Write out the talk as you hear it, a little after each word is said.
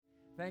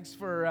Thanks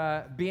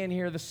for being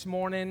here this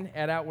morning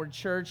at Outward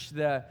Church,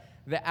 the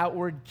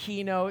Outward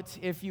keynote,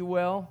 if you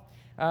will,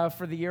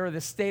 for the year of the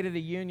State of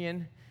the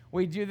Union.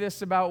 We do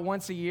this about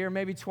once a year,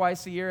 maybe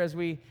twice a year as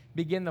we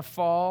begin the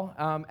fall.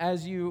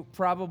 As you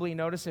probably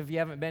notice, if you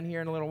haven't been here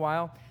in a little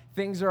while,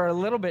 things are a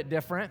little bit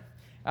different.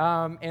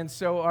 And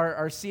so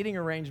our seating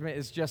arrangement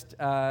is just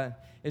a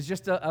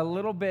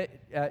little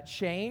bit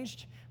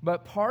changed.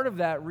 But part of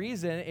that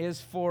reason is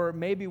for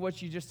maybe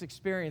what you just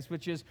experienced,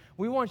 which is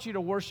we want you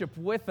to worship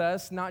with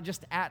us, not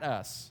just at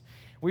us.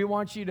 We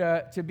want you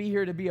to be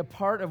here to be a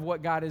part of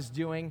what God is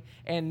doing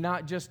and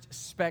not just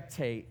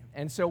spectate.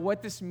 And so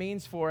what this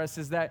means for us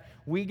is that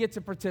we get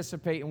to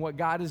participate in what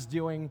God is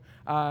doing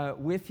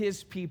with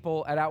His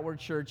people at Outward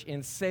Church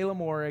in Salem,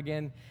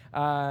 Oregon,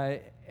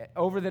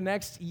 over the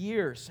next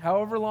years,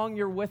 however long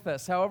you're with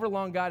us, however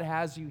long God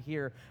has you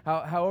here,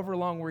 however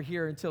long we're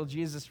here until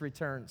Jesus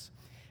returns.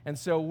 And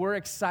so we're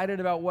excited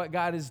about what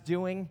God is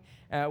doing.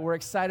 We're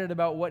excited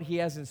about what He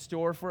has in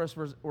store for us.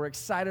 We're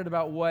excited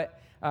about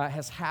what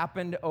has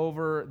happened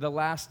over the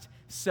last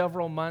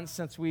several months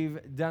since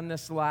we've done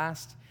this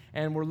last.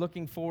 And we're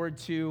looking forward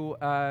to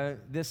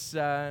this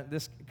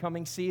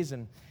coming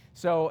season.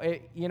 So,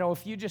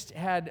 if you just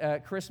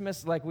had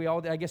Christmas like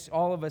I guess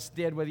all of us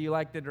did, whether you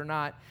liked it or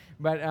not,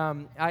 but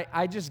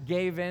I just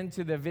gave in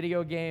to the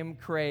video game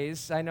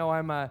craze. I know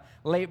I'm a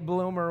late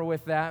bloomer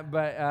with that,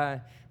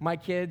 but my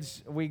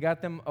kids, we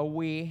got them a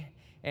Wii,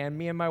 and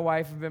me and my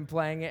wife have been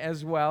playing it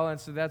as well, and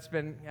so that's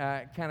been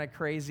kind of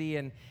crazy.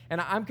 And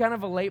I'm kind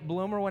of a late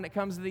bloomer when it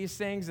comes to these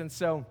things, and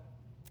so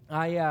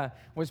I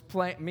was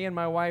playing. Me and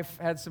my wife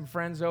had some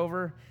friends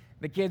over.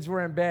 The kids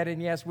were in bed,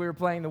 and yes, we were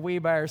playing the Wii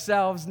by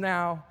ourselves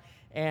now.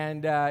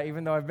 And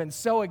even though I've been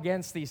so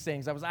against these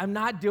things, I'm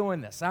not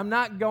doing this. I'm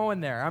not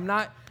going there. I'm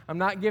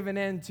not giving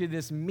in to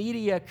this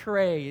media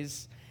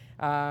craze.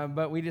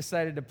 But we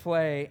decided to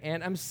play,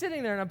 and I'm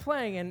sitting there and I'm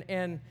playing,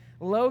 and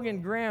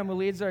Logan Graham, who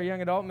leads our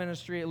young adult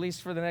ministry, at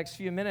least for the next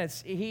few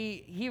minutes,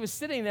 he was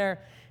sitting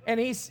there, and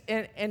he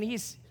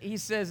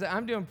says,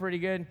 "I'm doing pretty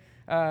good,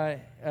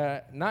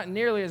 not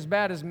nearly as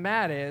bad as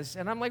Matt is."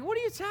 And I'm like, "What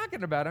are you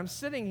talking about? I'm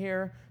sitting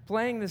here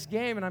playing this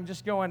game, and I'm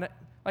just going."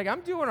 Like,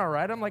 I'm doing all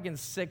right. I'm like in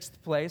 6th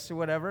place or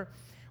whatever.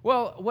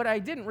 Well, what I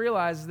didn't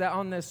realize is that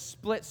on this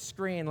split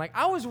screen, like,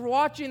 I was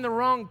watching the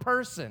wrong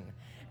person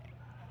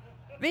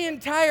the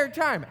entire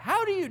time.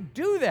 How do you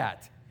do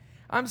that?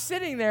 I'm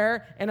sitting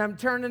there, and I'm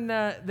turning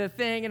the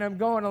thing, and I'm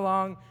going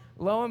along.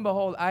 Lo and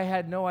behold, I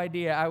had no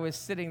idea I was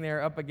sitting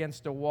there up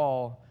against a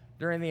wall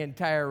during the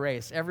entire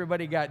race.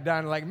 Everybody got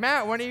done. Like,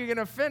 "Matt, when are you going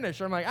to finish?"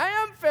 I'm like, "I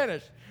am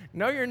finished."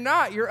 "No, you're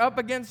not. You're up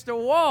against a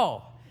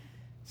wall."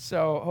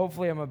 So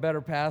hopefully I'm a better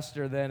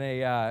pastor than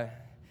a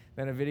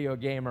video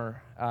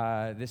gamer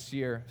this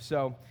year.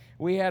 So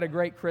we had a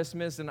great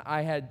Christmas, and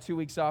I had 2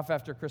 weeks off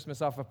after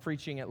Christmas, off of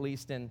preaching at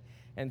least, and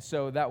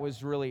so that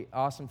was really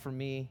awesome for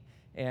me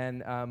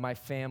and my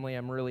family.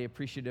 I'm really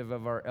appreciative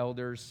of our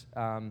elders,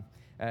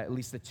 at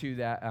least the two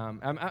that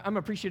I'm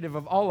appreciative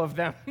of all of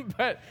them,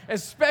 but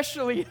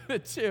especially the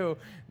two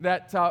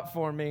that taught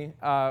for me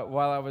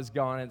while I was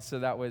gone, and so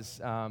that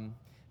was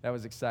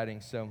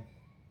exciting. So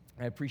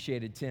I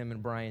appreciated Tim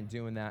and Brian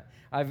doing that.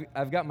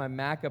 I've got my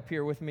Mac up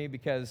here with me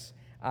because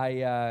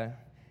I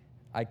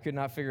could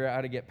not figure out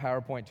how to get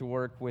PowerPoint to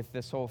work with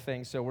this whole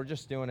thing, so we're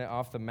just doing it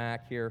off the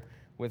Mac here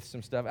with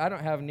some stuff. I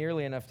don't have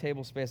nearly enough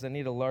table space. I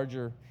need a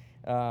larger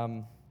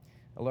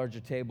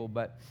table.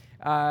 But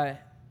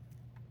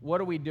what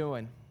are we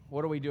doing?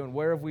 What are we doing?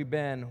 Where have we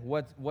been?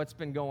 What's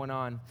been going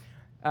on?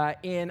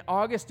 In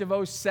August of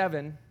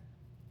 2007,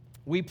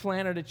 we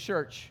planted a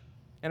church,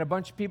 and a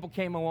bunch of people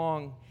came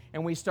along.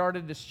 And we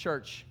started this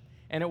church,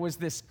 and it was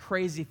this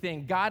crazy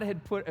thing. God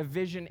had put a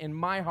vision in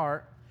my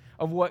heart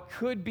of what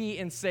could be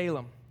in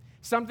Salem,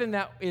 something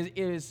that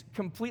is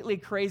completely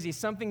crazy,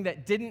 something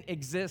that didn't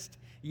exist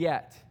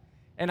yet.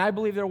 And I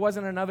believe there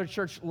wasn't another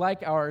church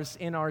like ours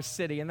in our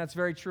city, and that's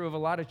very true of a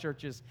lot of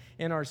churches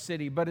in our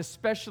city, but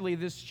especially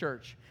this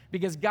church,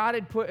 because God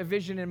had put a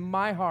vision in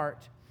my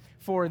heart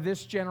for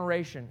this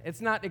generation.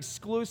 It's not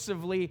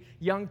exclusively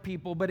young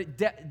people, but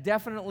it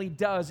definitely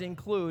does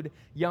include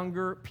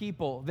younger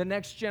people, the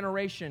next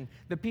generation,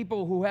 the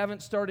people who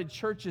haven't started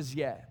churches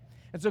yet.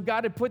 And so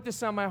God had put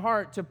this on my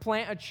heart to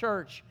plant a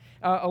church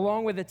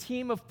along with a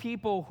team of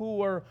people who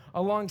were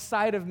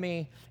alongside of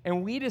me,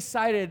 and we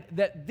decided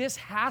that this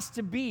has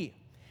to be,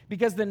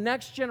 because the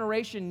next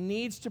generation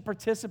needs to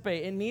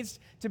participate. It needs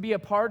to be a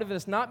part of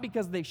this, not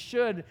because they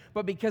should,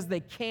 but because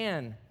they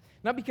can.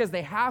 Not because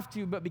they have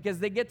to, but because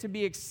they get to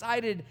be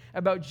excited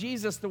about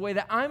Jesus the way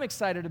that I'm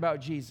excited about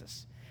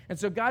Jesus. And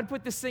so God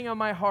put this thing on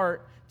my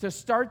heart to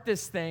start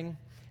this thing,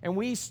 and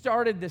we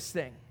started this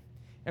thing.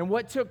 And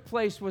what took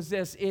place was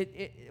this.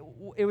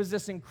 It was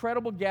this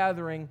incredible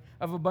gathering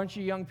of a bunch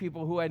of young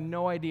people who had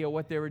no idea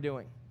what they were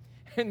doing.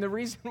 And the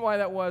reason why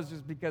that was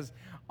because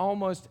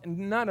almost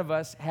none of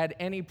us had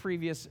any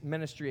previous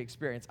ministry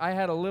experience. I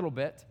had a little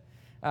bit.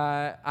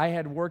 I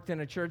had worked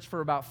in a church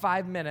for about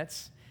 5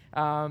 minutes,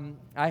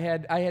 I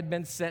had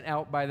been sent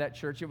out by that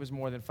church. It was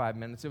more than 5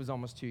 minutes. It was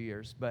almost 2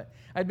 years. But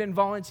I'd been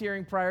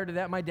volunteering prior to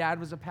that. My dad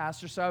was a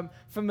pastor, so I'm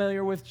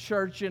familiar with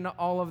church and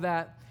all of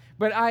that.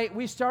 But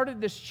we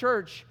started this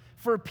church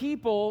for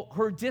people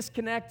who are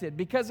disconnected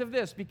because of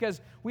this,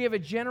 because we have a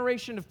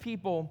generation of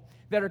people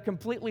that are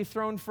completely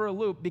thrown for a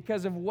loop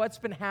because of what's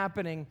been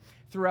happening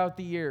throughout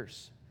the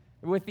years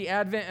with the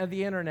advent of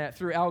the internet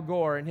through Al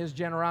Gore and his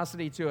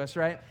generosity to us,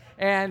 right?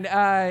 And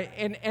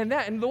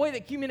the way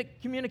that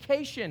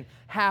communication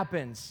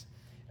happens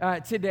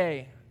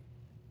today,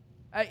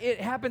 it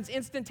happens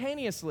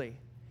instantaneously.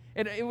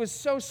 It was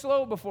so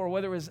slow before,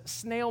 whether it was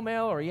snail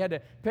mail or you had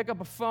to pick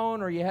up a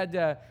phone or you had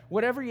to,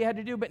 whatever you had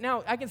to do. But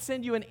now I can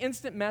send you an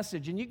instant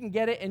message and you can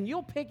get it and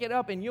you'll pick it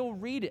up and you'll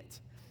read it.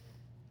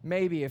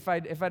 Maybe if I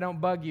don't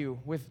bug you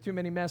with too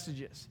many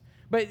messages.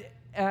 But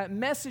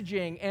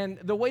messaging and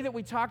the way that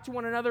we talk to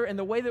one another and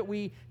the way that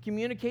we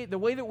communicate, the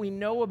way that we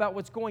know about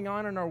what's going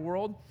on in our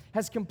world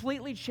has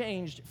completely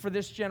changed for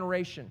this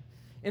generation.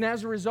 And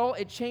as a result,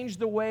 it changed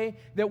the way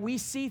that we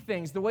see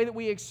things, the way that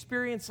we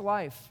experience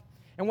life.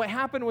 And what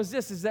happened was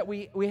this, is that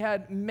we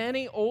had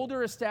many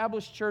older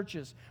established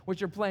churches,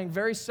 which are playing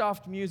very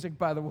soft music,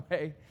 by the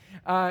way.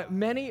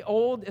 Many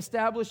old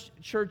established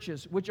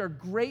churches, which are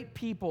great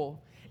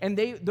people, and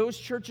those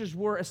churches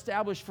were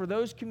established for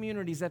those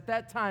communities at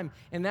that time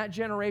in that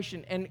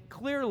generation. And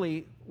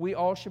clearly, we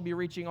all should be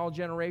reaching all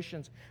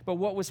generations. But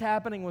what was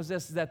happening was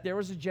this, is that there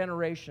was a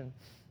generation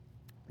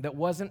that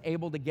wasn't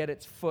able to get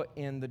its foot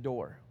in the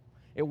door.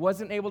 It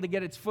wasn't able to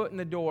get its foot in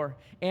the door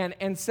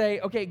and say,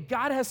 okay,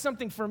 God has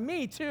something for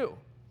me too.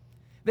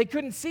 They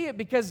couldn't see it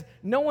because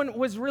no one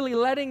was really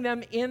letting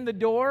them in the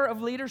door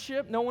of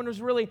leadership. No one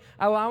was really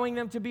allowing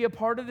them to be a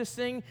part of this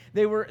thing.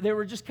 They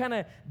were just kind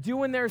of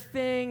doing their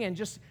thing and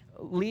just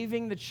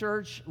leaving the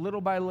church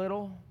little by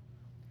little.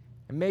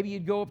 And maybe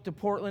you'd go up to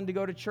Portland to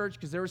go to church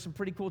because there were some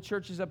pretty cool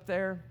churches up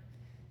there.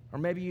 Or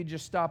maybe you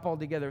just stop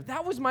altogether.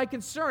 That was my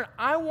concern.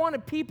 I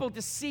wanted people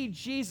to see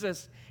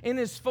Jesus in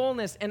his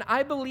fullness. And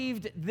I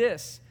believed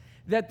this,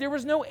 that there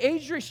was no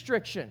age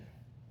restriction.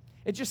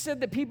 It just said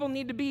that people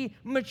need to be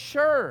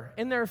mature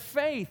in their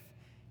faith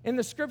in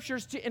the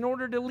scriptures in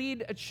order to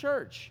lead a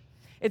church.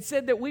 It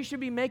said that we should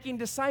be making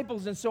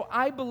disciples. And so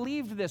I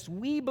believed this.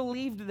 We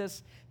believed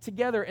this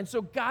together. And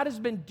so God has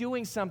been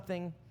doing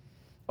something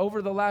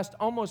over the last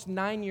almost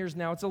 9 years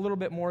now. It's a little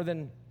bit more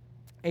than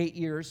 8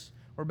 years.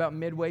 We're about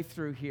midway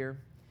through here.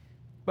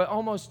 But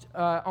almost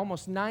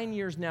 9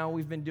 years now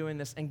we've been doing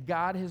this, and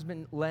God has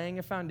been laying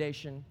a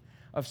foundation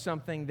of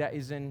something that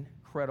is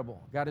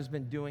incredible. God has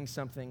been doing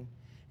something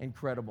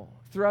incredible.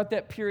 Throughout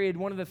that period,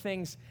 one of the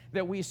things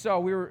that we saw,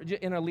 we were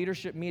in a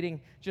leadership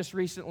meeting just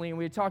recently, and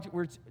we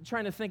were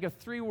trying to think of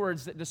 3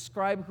 words that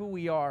describe who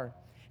we are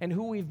and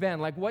who we've been.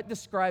 Like, what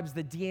describes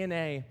the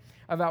DNA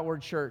of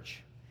Outward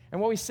Church? And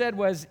what we said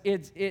was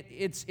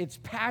it's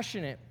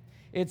passionate.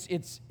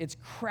 It's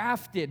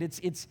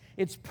crafted,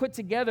 it's put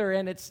together,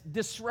 and it's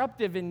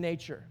disruptive in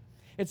nature.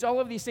 It's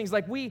all of these things.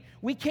 Like we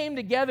came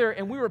together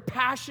and we were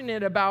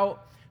passionate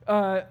about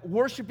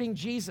worshiping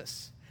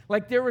Jesus.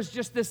 Like there was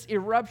just this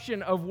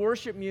eruption of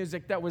worship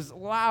music that was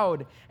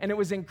loud and it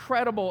was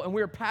incredible, and we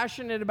were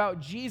passionate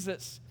about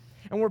Jesus.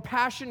 And we're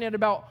passionate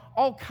about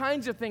all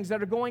kinds of things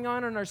that are going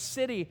on in our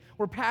city.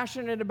 We're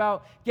passionate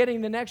about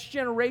getting the next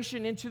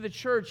generation into the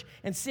church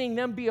and seeing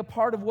them be a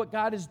part of what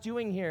God is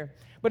doing here.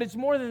 But it's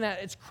more than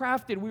that. It's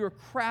crafted. We were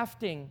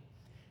crafting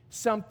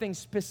something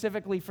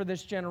specifically for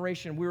this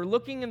generation. We were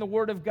looking in the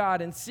Word of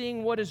God and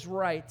seeing what is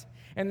right,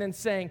 and then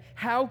saying,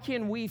 how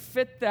can we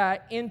fit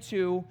that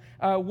into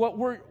what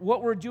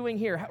we're doing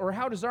here? Or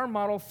how does our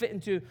model fit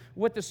into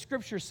what the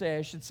Scriptures say,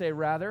 I should say,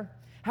 rather?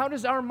 How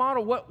does our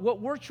model, what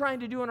we're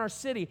trying to do in our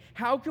city,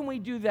 how can we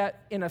do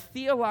that in a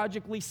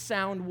theologically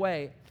sound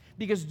way?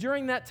 Because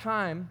during that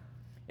time,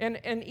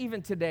 and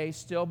even today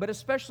still, but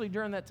especially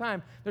during that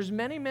time, there's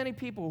many, many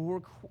people who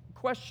are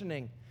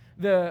questioning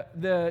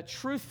the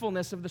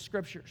truthfulness of the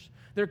Scriptures.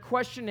 They're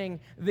questioning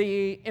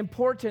the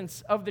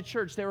importance of the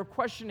church. They were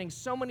questioning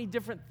so many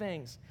different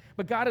things.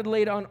 But God had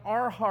laid on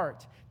our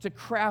heart to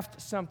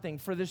craft something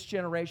for this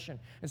generation.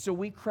 And so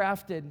we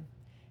crafted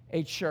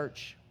a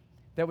church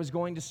that was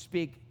going to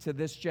speak to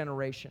this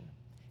generation.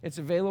 It's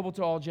available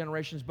to all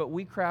generations, but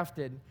we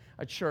crafted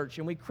a church,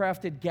 and we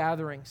crafted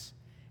gatherings,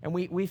 and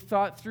we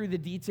thought through the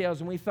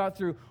details, and we thought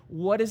through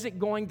what is it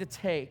going to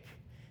take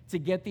to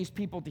get these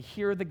people to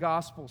hear the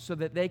gospel so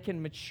that they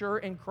can mature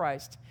in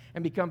Christ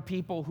and become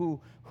people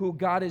who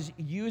God is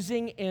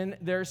using in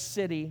their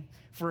city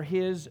for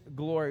His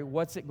glory.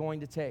 What's it going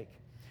to take?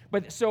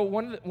 But so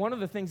one of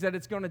the things that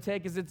it's going to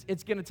take is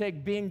it's going to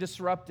take being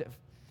disruptive.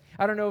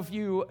 I don't know if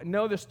you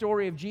know the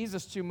story of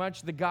Jesus too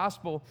much, the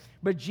gospel,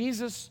 but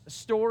Jesus'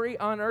 story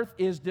on earth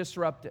is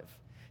disruptive.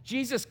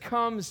 Jesus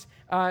comes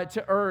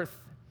to earth,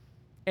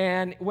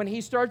 and when he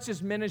starts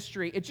his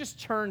ministry, it just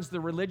turns the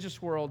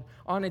religious world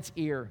on its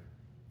ear.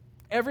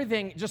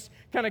 everything just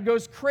kind of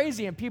goes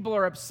crazy and people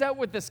are upset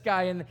with this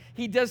guy and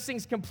he does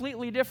things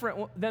completely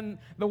different than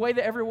the way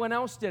that everyone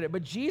else did it.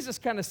 But Jesus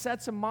kind of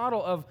sets a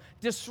model of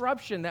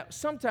disruption, that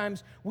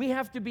sometimes we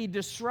have to be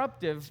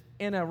disruptive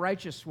in a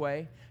righteous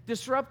way,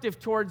 disruptive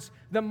towards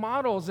the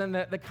models and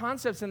the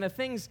concepts and the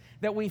things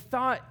that we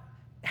thought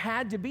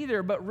had to be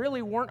there but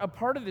really weren't a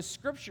part of the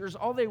scriptures.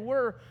 All they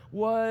were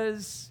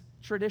was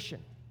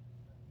tradition.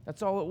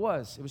 That's all it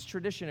was. It was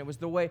tradition. It was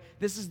the way,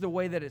 this is the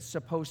way that it's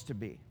supposed to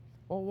be.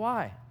 Well,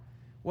 why?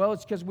 Well,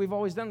 it's because we've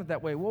always done it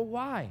that way. Well,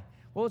 why?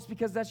 Well, it's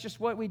because that's just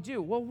what we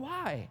do. Well,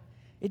 why?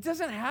 It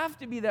doesn't have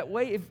to be that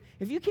way.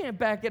 If you can't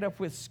back it up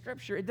with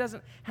Scripture, it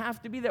doesn't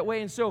have to be that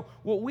way. And so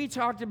what we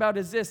talked about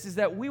is this, is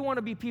that we want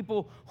to be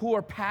people who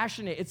are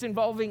passionate. It's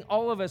involving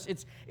all of us.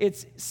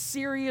 It's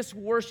serious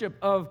worship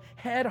of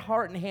head,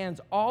 heart, and hands,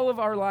 all of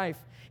our life.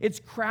 It's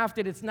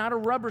crafted. It's not a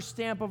rubber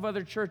stamp of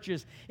other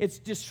churches. It's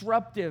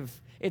disruptive.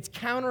 It's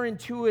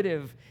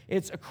counterintuitive.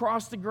 It's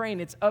across the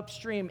grain. It's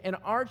upstream. And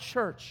our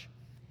church,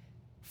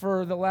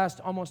 for the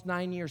last almost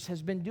 9 years,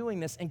 has been doing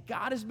this. And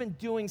God has been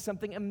doing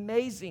something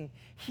amazing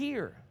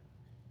here.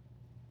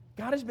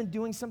 God has been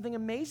doing something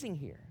amazing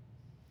here.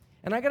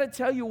 And I got to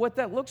tell you what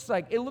that looks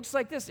like. It looks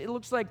like this. It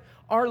looks like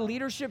our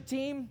leadership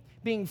team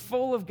being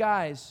full of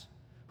guys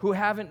who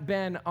haven't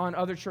been on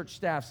other church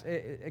staffs,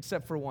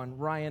 except for one,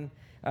 Ryan,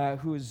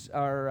 who's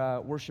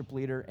our worship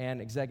leader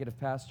and executive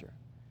pastor.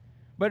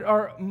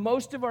 But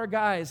most of our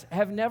guys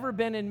have never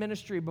been in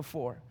ministry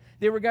before.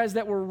 They were guys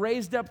that were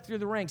raised up through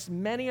the ranks.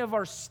 Many of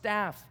our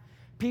staff,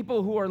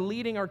 people who are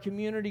leading our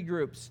community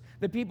groups,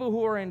 the people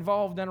who are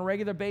involved on a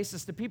regular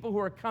basis, the people who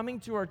are coming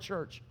to our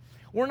church.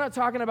 We're not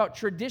talking about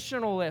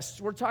traditionalists.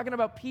 We're talking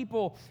about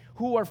people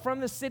who are from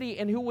the city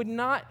and who would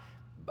not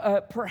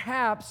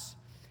perhaps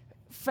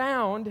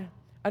found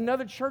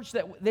another church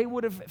that they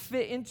would have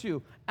fit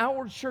into.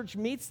 Our church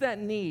meets that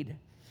need.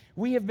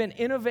 We have been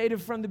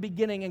innovative from the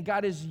beginning, and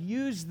God has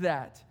used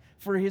that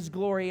for His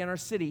glory in our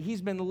city.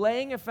 He's been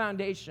laying a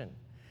foundation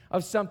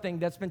of something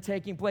that's been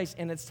taking place,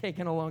 and it's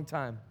taken a long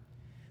time.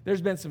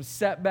 There's been some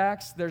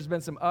setbacks. There's been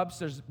some ups.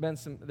 There's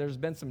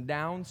been some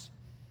downs.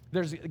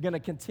 There's going to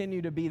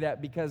continue to be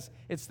that because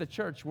it's the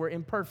church. We're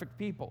imperfect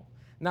people.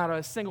 Not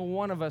a single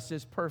one of us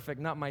is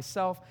perfect. Not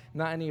myself,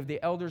 not any of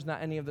the elders,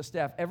 not any of the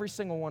staff. Every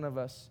single one of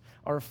us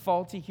are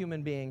faulty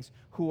human beings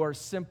who are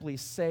simply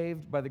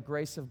saved by the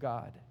grace of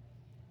God.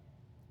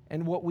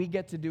 And what we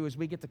get to do is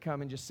we get to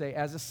come and just say,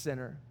 as a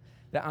sinner,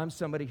 that I'm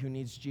somebody who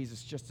needs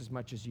Jesus just as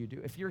much as you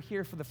do. If you're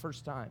here for the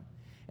first time,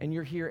 and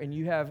you're here and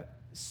you have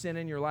sin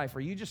in your life, or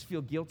you just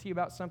feel guilty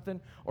about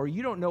something, or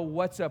you don't know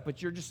what's up,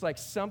 but you're just like,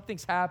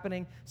 something's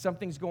happening,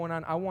 something's going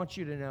on, I want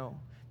you to know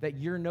that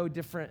you're no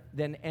different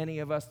than any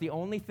of us. The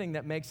only thing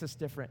that makes us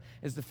different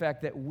is the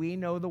fact that we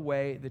know the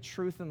way, the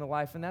truth, and the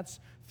life, and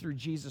that's through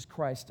Jesus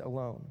Christ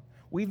alone.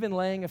 We've been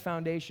laying a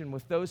foundation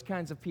with those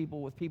kinds of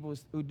people, with people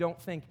who don't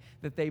think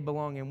that they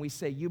belong, and we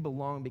say you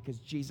belong because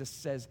Jesus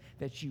says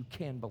that you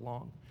can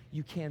belong.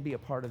 You can be a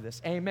part of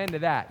this. Amen to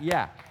that.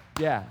 Yeah.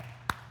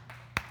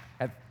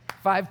 Have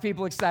 5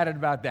 people excited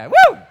about that.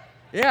 Woo!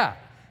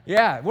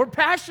 Yeah. We're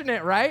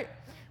passionate, right?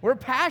 We're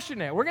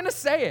passionate. We're going to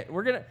say it.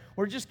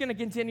 We're just going to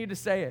continue to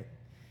say it.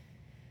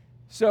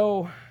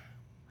 So,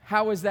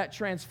 how is that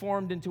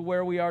transformed into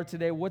where we are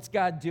today? What's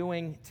God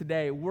doing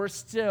today? We're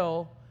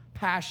still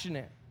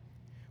passionate.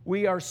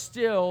 We are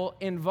still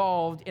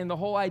involved in the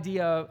whole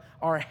idea of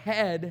our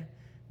head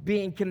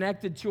being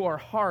connected to our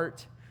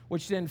heart,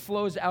 which then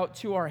flows out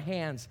to our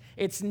hands.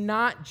 It's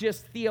not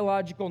just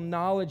theological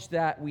knowledge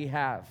that we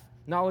have,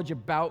 knowledge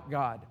about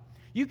God.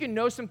 You can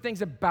know some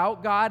things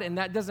about God, and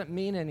that doesn't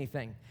mean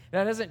anything.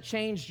 That doesn't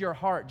change your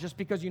heart just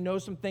because you know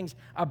some things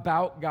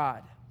about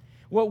God.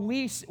 What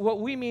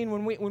we mean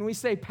when we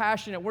say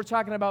passionate, we're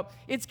talking about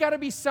it's got to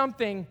be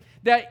something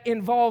that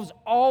involves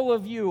all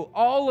of you,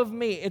 all of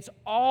me. It's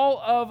all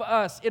of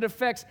us. It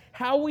affects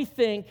how we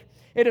think.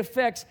 It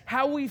affects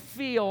how we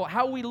feel,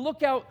 how we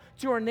look out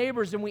to our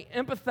neighbors, and we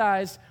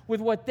empathize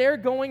with what they're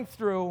going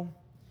through,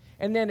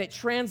 and then it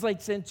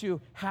translates into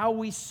how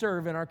we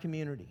serve in our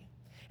community,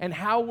 and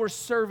how we're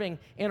serving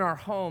in our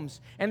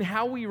homes, and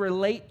how we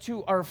relate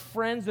to our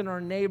friends and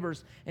our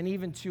neighbors, and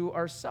even to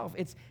ourselves.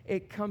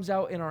 It comes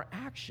out in our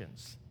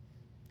actions,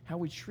 how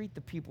we treat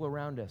the people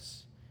around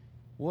us.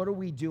 What are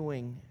we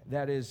doing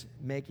that is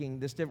making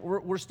this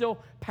difference? We're still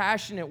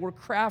passionate. We're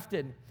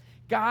crafted.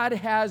 God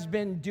has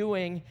been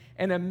doing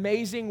an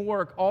amazing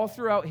work all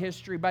throughout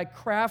history by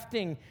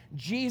crafting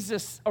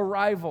Jesus'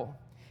 arrival.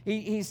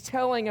 He's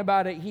telling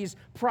about it. He's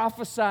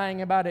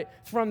prophesying about it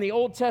from the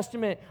Old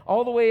Testament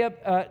all the way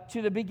up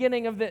to the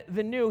beginning of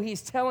the New.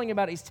 He's telling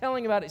about it. He's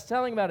telling about it. He's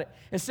telling about it.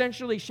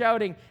 Essentially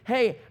shouting,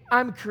 hey,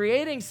 I'm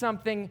creating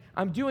something.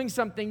 I'm doing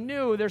something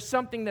new. There's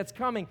something that's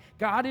coming.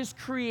 God is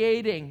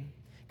creating.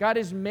 God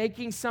is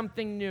making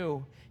something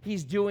new.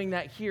 He's doing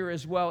that here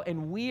as well.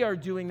 And we are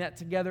doing that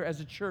together as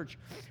a church.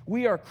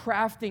 We are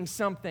crafting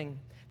something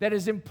that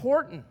is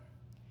important.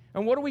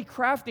 And what are we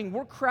crafting?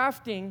 We're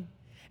crafting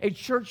a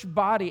church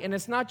body, and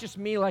it's not just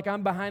me like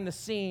I'm behind the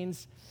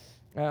scenes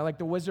like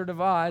the Wizard of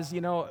Oz,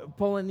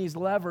 pulling these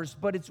levers,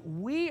 but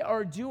we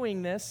are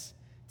doing this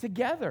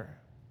together.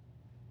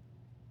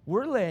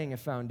 We're laying a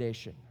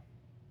foundation.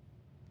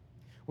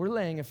 We're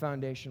laying a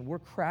foundation. We're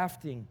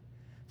crafting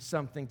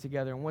something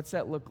together. And what's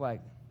that look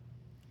like?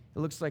 It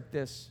looks like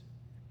this: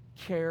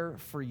 care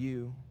for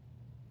you.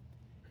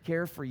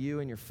 Care for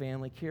you and your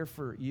family. Care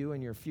for you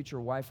and your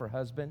future wife or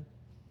husband.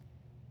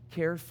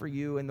 Care for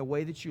you and the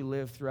way that you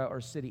live throughout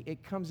our city.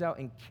 It comes out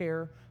in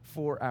care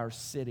for our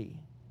city.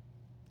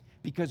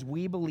 Because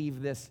we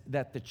believe this,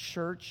 that the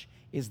church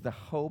is the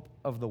hope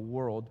of the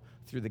world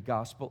through the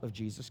gospel of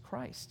Jesus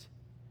Christ.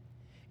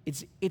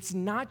 It's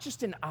not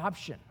just an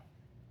option.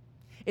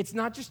 It's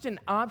not just an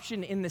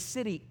option in the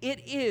city.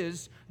 It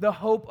is the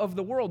hope of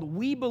the world.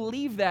 We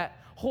believe that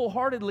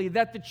wholeheartedly,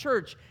 that the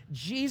church,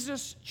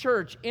 Jesus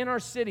Church in our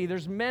city,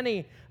 there's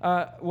many,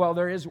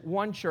 there is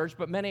one church,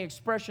 but many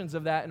expressions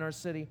of that in our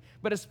city,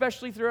 but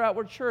especially throughout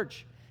our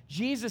church,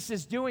 Jesus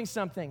is doing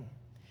something,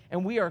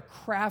 and we are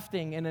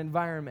crafting an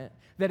environment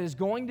that is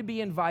going to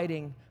be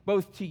inviting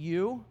both to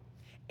you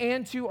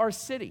and to our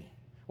city.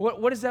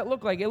 What does that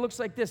look like? It looks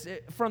like this: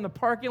 from the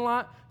parking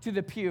lot to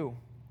the pew.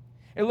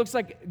 It looks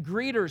like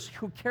greeters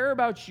who care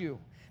about you.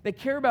 They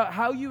care about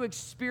how you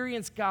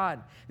experience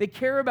God. They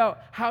care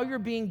about how you're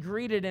being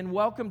greeted and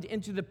welcomed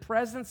into the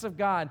presence of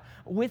God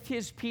with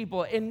His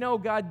people. And no,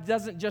 God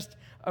doesn't just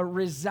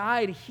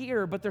reside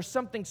here, but there's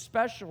something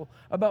special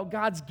about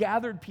God's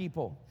gathered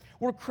people.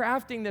 We're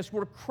crafting this.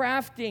 We're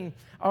crafting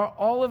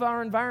all of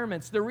our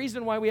environments. The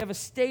reason why we have a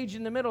stage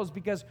in the middle is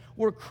because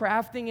we're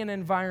crafting an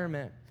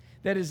environment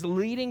that is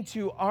leading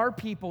to our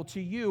people,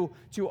 to you,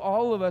 to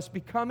all of us,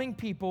 becoming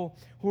people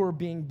who are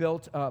being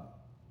built up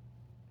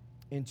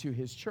into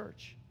His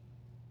church.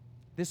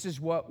 This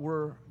is what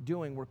we're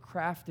doing. We're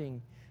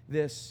crafting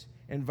this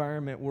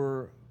environment.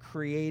 We're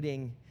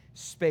creating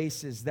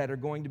spaces that are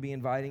going to be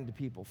inviting to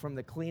people, from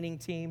the cleaning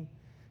team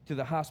to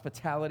the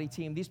hospitality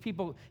team. These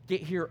people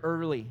get here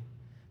early.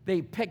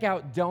 They pick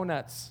out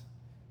donuts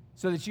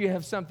so that you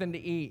have something to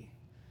eat.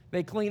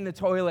 They clean the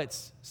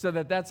toilets so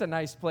that that's a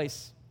nice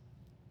place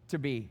to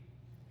be,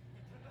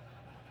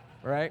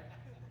 right?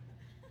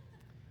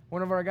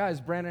 One of our guys,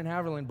 Brandon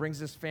Haverland, brings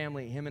his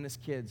family, him and his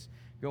kids,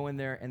 go in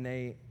there and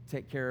they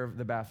take care of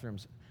the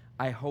bathrooms.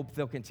 I hope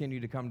they'll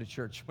continue to come to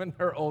church when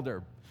they're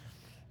older.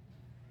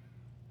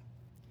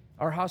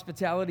 Our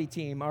hospitality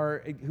team,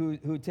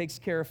 who takes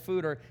care of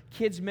food, our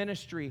kids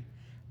ministry.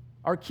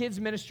 Our kids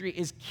ministry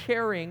is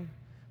caring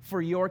for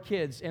your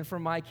kids and for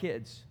my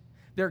kids.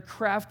 They're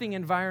crafting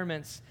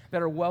environments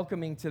that are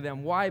welcoming to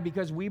them. Why?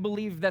 Because we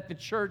believe that the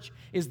church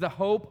is the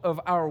hope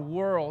of our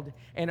world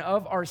and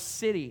of our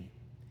city.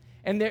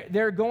 And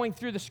they're going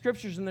through the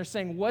scriptures and they're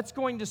saying, what's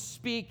going to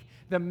speak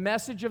the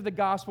message of the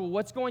gospel?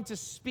 What's going to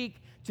speak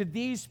to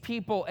these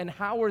people, and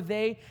how are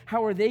they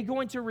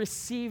going to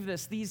receive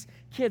this? These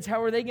kids,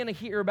 how are they going to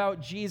hear about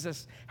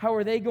Jesus? How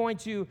are they going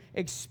to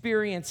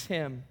experience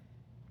Him?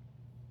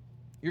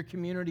 Your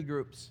community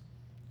groups.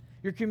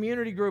 Your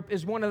community group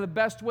is one of the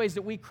best ways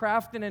that we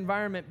craft an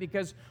environment,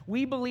 because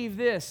we believe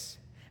this,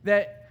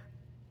 that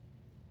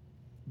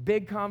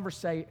big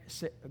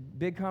conversations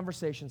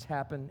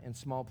happen in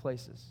small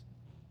places.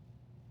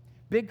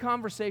 Big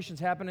conversations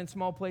happen in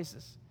small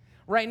places.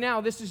 Right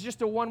now, this is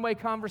just a one-way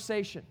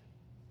conversation.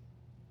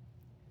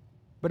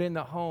 But in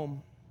the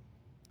home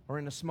or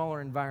in a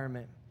smaller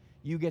environment,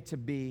 you get to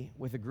be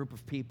with a group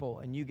of people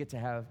and you get to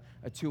have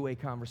a two-way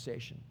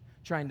conversation,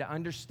 trying to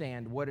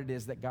understand what it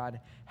is that God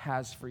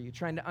has for you,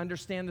 trying to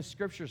understand the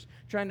scriptures,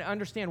 trying to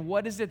understand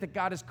what is it that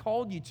God has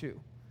called you to.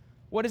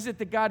 What is it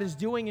that God is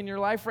doing in your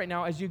life right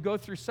now as you go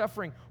through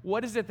suffering?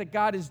 What is it that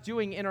God is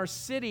doing in our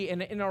city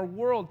and in our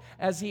world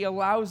as He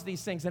allows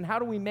these things? And how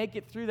do we make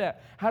it through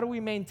that? How do we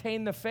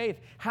maintain the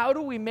faith? How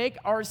do we make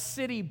our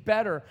city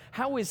better?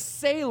 How is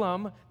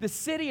Salem, the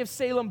city of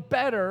Salem,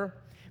 better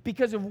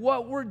because of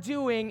what we're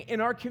doing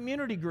in our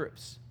community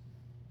groups?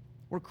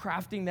 We're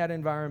crafting that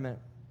environment.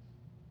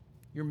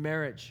 Your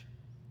marriage.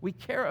 We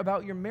care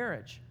about your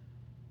marriage.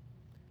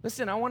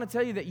 Listen, I want to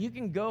tell you that you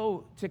can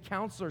go to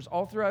counselors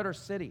all throughout our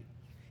city,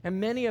 and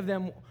many of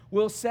them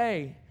will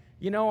say,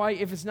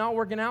 if it's not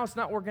working out, it's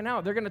not working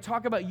out. They're going to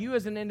talk about you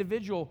as an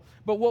individual.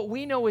 But what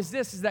we know is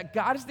this, is that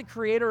God is the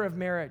creator of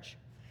marriage.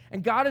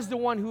 And God is the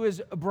one who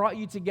has brought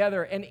you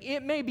together. And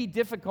it may be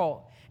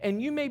difficult,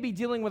 and you may be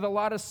dealing with a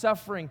lot of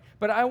suffering.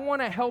 But I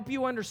want to help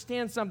you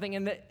understand something,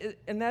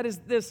 and that is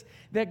this,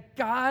 that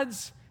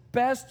God's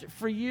best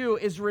for you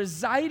is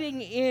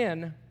residing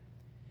in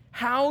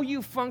how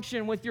you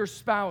function with your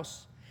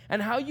spouse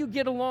and how you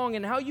get along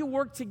and how you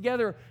work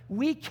together.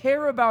 We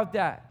care about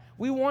that.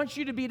 We want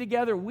you to be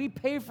together. We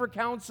pay for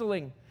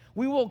counseling.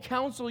 We will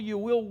counsel you.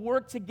 We'll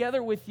work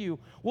together with you.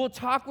 We'll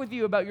talk with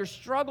you about your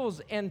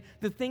struggles and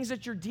the things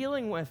that you're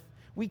dealing with.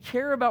 We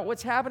care about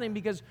what's happening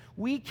because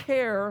we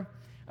care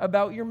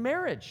about your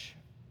marriage.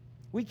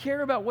 We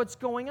care about what's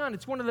going on.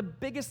 It's one of the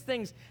biggest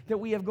things that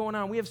we have going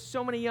on. We have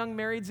so many young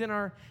marrieds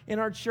in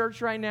our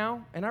church right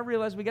now, and I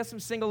realize we got some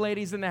single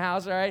ladies in the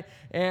house, all right,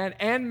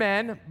 and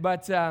men,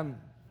 but I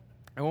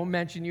won't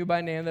mention you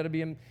by name. That'll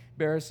be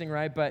embarrassing,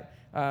 right? But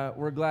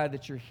we're glad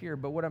that you're here.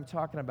 But what I'm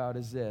talking about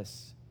is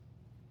this,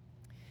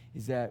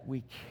 is that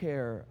we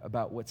care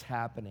about what's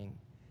happening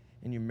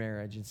in your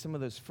marriage. And some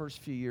of those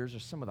first few years are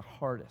some of the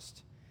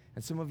hardest.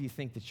 And some of you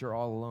think that you're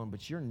all alone,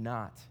 but you're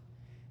not.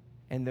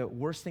 And the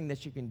worst thing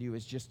that you can do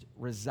is just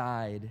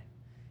reside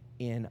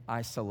in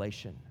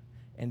isolation.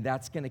 And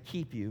that's going to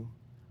keep you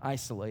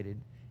isolated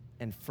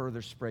and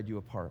further spread you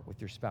apart with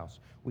your spouse.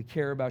 We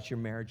care about your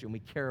marriage, and we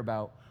care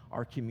about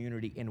our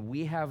community, and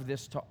we have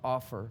this to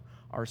offer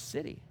our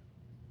city.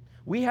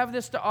 We have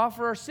this to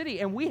offer our city,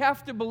 and we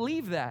have to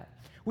believe that.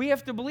 We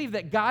have to believe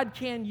that God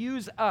can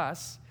use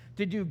us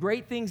to do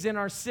great things in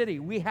our city.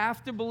 We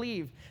have to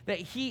believe that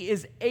He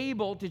is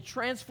able to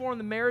transform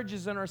the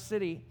marriages in our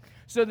city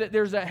so that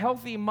there's a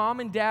healthy mom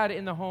and dad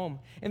in the home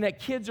and that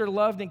kids are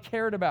loved and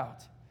cared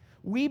about.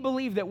 We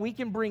believe that we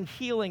can bring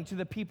healing to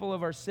the people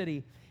of our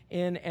city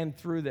in and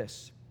through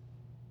this.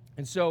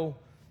 And so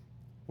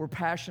we're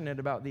passionate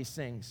about these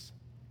things.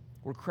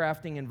 We're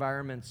crafting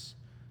environments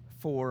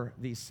for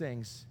these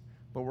things,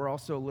 but we're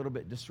also a little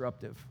bit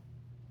disruptive.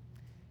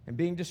 And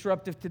being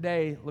disruptive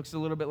today looks a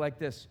little bit like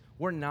this.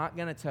 We're not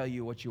going to tell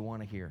you what you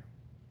want to hear.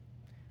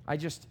 I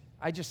just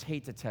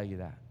hate to tell you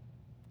that,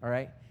 all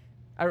right?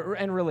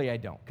 And really I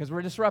don't, because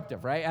we're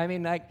disruptive, right? I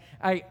mean,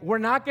 we're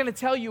not going to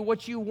tell you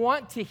what you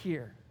want to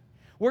hear.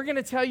 We're going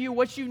to tell you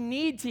what you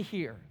need to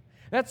hear.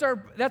 That's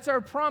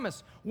our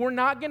promise. We're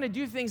not going to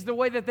do things the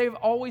way that they've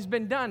always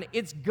been done.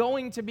 It's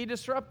going to be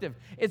disruptive.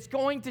 It's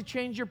going to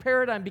change your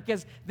paradigm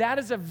because that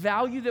is a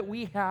value that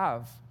we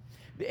have.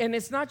 And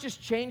it's not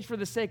just change for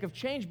the sake of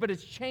change, but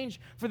it's change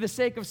for the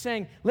sake of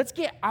saying, let's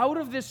get out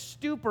of this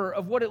stupor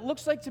of what it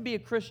looks like to be a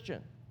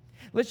Christian.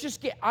 Let's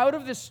just get out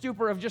of this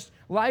stupor of just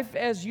life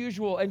as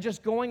usual and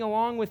just going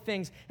along with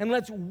things. And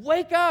let's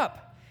wake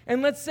up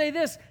and let's say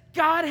this: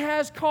 God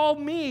has called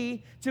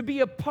me to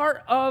be a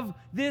part of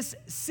this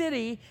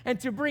city and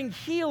to bring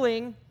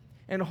healing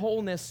and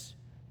wholeness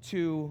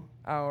to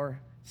our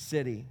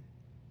city.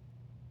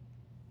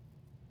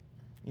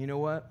 You know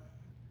what?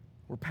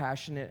 We're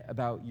passionate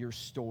about your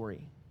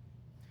story.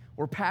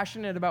 We're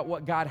passionate about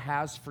what God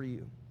has for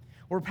you.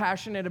 We're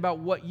passionate about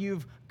what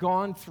you've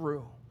gone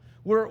through.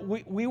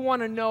 We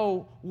want to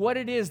know what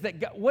it is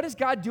what is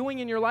God doing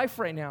in your life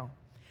right now?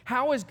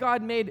 How has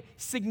God made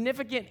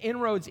significant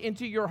inroads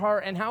into your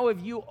heart, and how have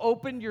you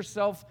opened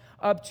yourself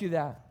up to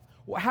that?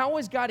 How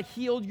has God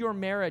healed your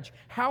marriage?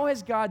 How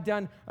has God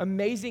done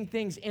amazing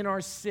things in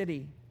our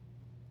city?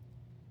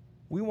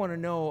 We want to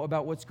know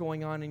about what's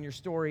going on in your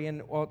story,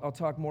 and I'll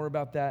talk more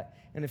about that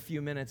in a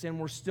few minutes. And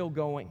we're still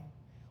going.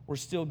 We're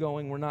still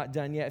going. We're not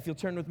done yet. If you'll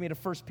turn with me to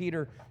 1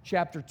 Peter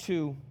chapter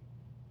 2.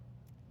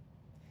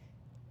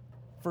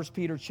 1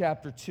 Peter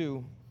chapter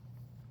 2.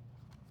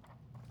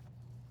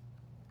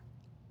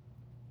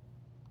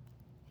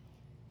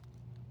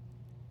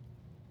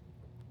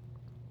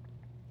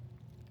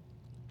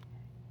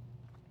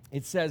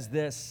 It says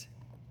this,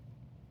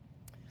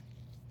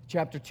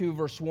 chapter 2,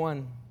 verse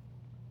 1.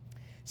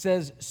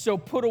 Says, so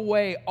put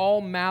away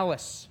all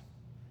malice,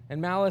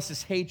 and malice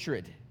is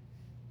hatred,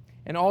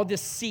 and all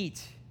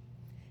deceit,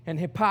 and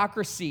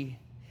hypocrisy,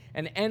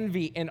 and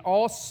envy, and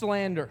all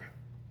slander.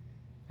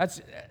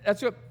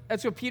 That's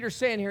what Peter's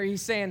saying here.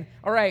 He's saying,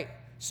 all right,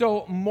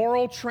 so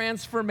moral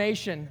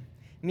transformation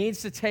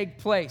needs to take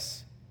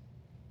place.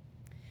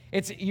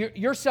 It's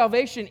your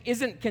salvation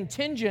isn't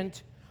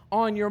contingent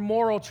on your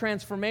moral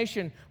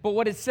transformation. But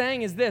what it's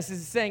saying is this,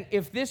 is it's saying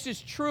if this is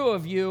true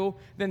of you,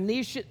 then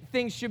these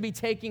things should be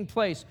taking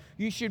place.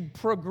 You should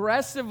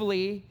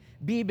progressively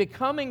be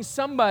becoming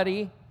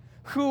somebody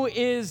who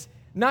is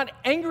not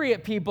angry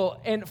at people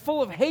and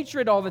full of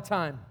hatred all the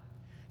time.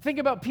 Think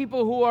about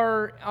people who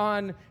are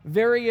on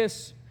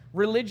various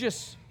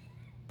religious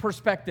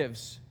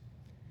perspectives.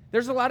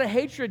 There's a lot of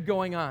hatred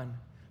going on.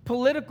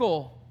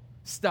 Political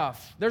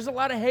stuff. There's a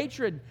lot of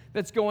hatred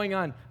that's going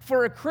on.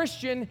 For a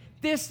Christian,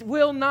 this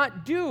will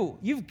not do.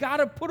 You've got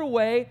to put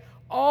away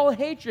all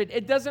hatred.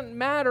 It doesn't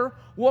matter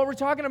what we're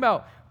talking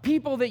about.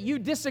 People that you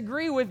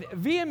disagree with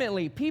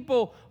vehemently,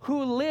 people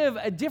who live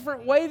a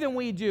different way than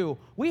we do.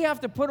 We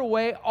have to put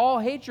away all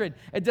hatred.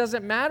 It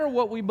doesn't matter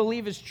what we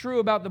believe is true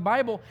about the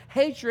Bible.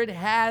 Hatred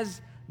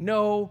has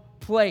no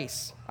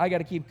place. I got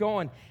to keep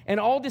going. And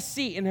all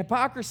deceit and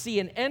hypocrisy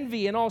and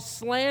envy and all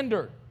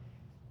slander.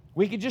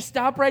 We could just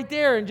stop right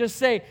there and just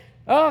say,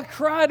 oh,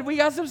 crud, we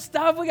got some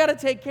stuff we got to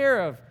take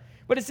care of.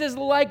 But it says,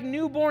 like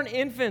newborn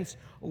infants,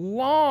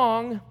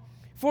 long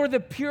for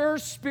the pure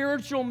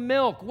spiritual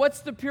milk.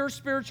 What's the pure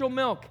spiritual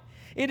milk?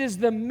 It is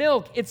the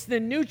milk. It's the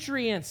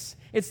nutrients.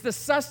 It's the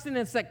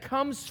sustenance that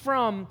comes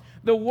from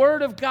the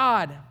Word of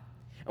God.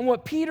 And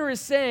what Peter is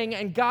saying,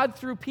 and God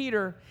through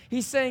Peter,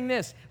 he's saying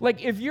this,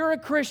 like if you're a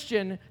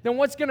Christian, then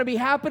what's going to be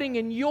happening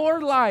in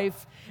your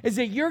life is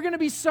that you're going to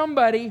be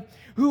somebody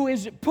who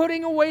is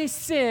putting away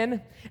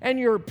sin, and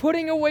you're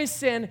putting away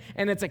sin,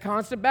 and it's a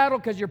constant battle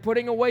because you're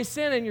putting away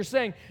sin, and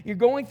you're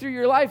going through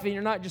your life, and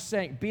you're not just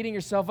saying, beating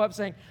yourself up,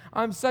 saying,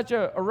 I'm such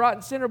a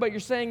rotten sinner, but you're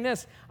saying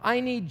this, I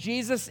need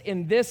Jesus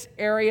in this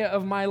area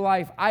of my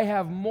life. I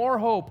have more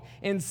hope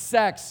in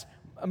sex,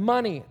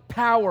 money,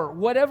 power,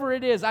 whatever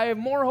it is. I have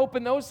more hope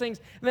in those things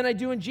than I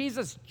do in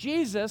Jesus.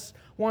 Jesus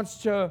wants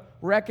to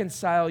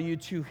reconcile you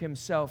to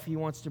himself. He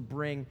wants to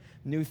bring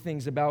new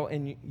things about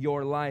in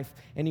your life.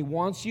 And he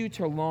wants you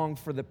to long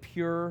for the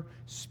pure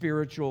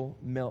spiritual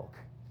milk.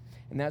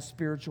 And that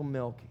spiritual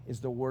milk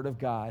is the Word of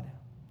God.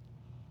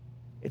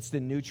 It's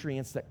the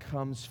nutrients that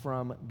comes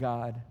from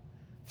God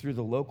through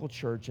the local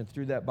church and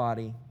through that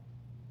body.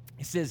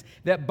 It says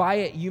that by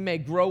it you may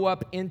grow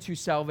up into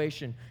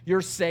salvation.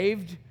 You're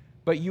saved,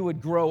 but you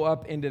would grow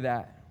up into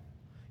that.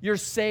 You're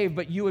saved,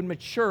 but you would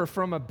mature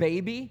from a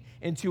baby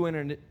into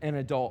an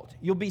adult.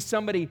 You'll be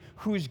somebody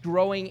who's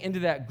growing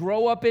into that.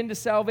 Grow up into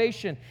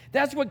salvation.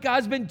 That's what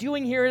God's been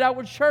doing here at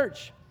Outward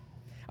Church.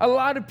 A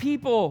lot of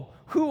people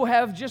who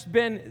have just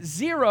been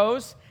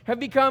zeros have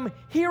become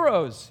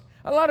heroes.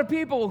 A lot of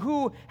people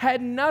who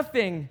had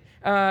nothing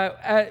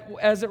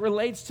as it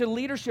relates to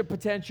leadership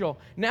potential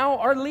now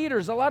are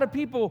leaders. A lot of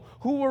people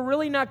who were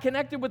really not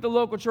connected with the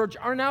local church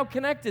are now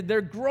connected.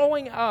 They're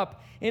growing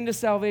up into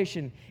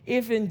salvation.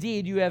 If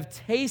indeed you have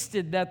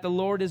tasted that the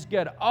Lord is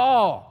good.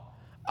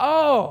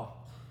 Oh,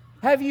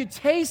 have you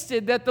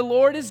tasted that the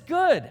Lord is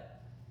good?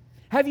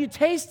 Have you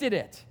tasted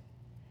it?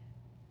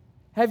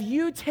 Have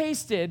you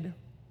tasted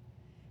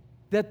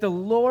that the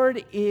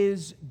Lord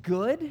is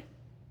good?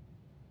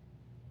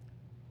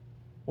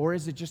 Or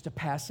is it just a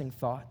passing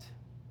thought?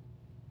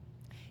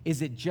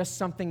 Is it just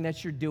something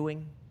that you're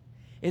doing?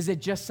 Is it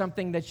just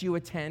something that you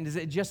attend? Is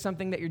it just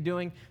something that you're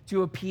doing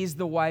to appease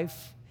the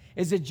wife?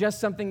 Is it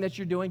just something that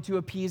you're doing to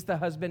appease the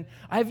husband?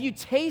 Have you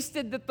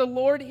tasted that the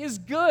Lord is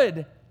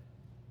good?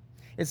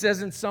 It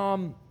says in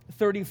Psalm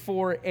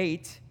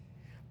 34:8,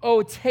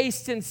 "Oh,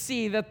 taste and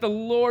see that the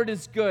Lord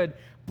is good.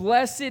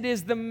 Blessed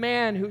is the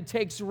man who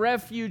takes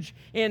refuge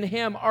in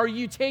him." Are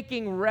you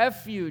taking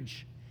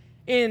refuge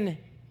in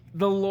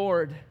the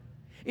Lord?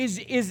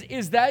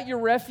 Is that your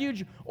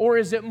refuge, or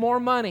is it more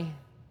money?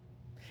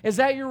 Is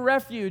that your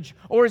refuge,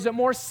 or is it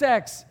more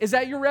sex? Is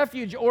that your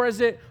refuge, or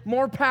is it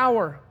more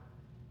power?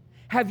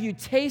 Have you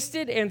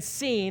tasted and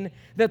seen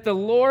that the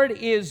Lord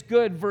is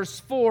good?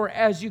 Verse 4,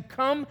 as you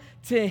come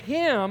to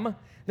him,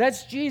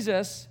 that's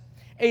Jesus,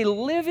 a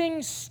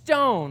living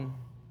stone.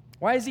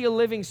 Why is he a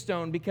living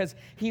stone? Because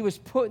he was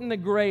put in the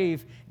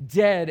grave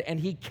dead and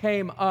he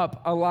came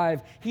up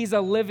alive. He's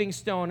a living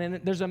stone. And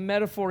there's a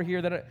metaphor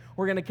here that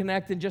we're going to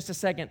connect in just a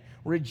second.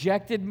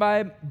 Rejected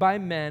by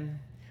men,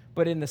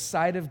 but in the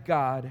sight of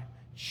God,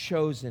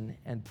 chosen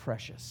and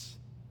precious.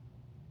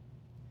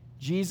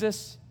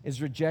 Jesus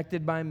is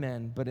rejected by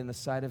men, but in the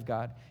sight of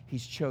God,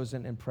 he's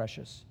chosen and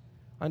precious.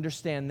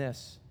 Understand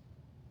this.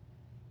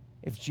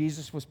 If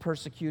Jesus was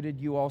persecuted,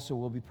 you also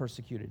will be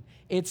persecuted.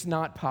 It's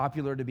not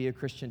popular to be a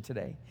Christian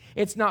today.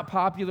 It's not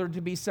popular to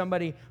be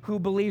somebody who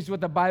believes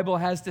what the Bible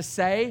has to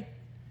say.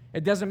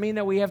 It doesn't mean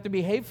that we have to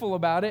be hateful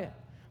about it.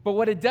 But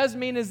what it does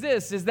mean is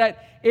this, is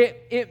that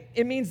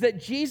it means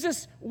that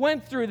Jesus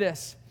went through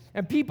this.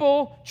 And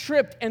people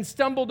tripped and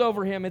stumbled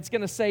over him. It's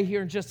going to say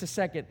here in just a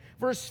second.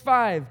 Verse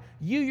 5,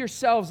 you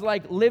yourselves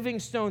like living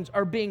stones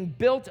are being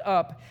built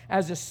up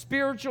as a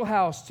spiritual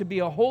house to be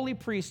a holy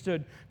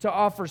priesthood, to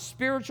offer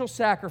spiritual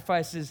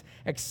sacrifices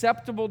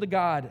acceptable to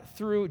God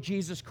through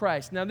Jesus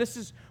Christ. Now this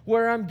is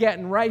where I'm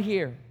getting right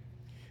here.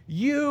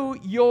 You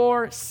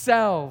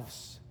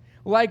yourselves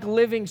like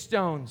living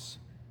stones.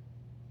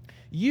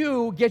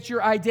 You get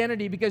your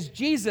identity because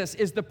Jesus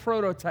is the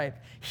prototype.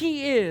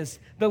 He is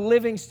the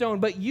living stone.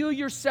 But you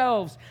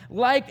yourselves,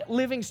 like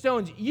living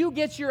stones, you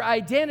get your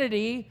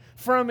identity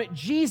from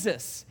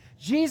Jesus.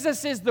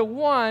 Jesus is the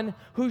one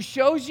who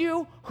shows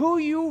you who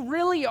you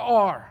really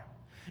are.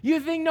 You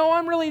think, no,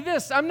 I'm really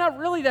this. I'm not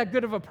really that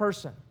good of a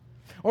person.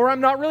 Or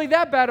I'm not really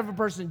that bad of a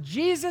person.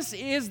 Jesus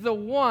is the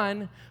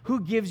one who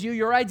gives you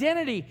your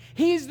identity.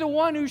 He's the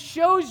one who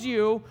shows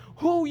you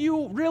who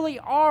you really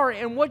are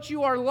and what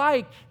you are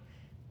like.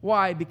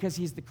 Why? Because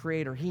he's the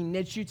creator. He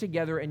knits you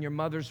together in your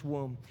mother's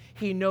womb.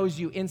 He knows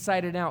you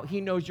inside and out.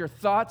 He knows your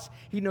thoughts.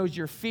 He knows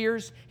your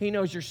fears. He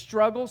knows your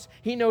struggles.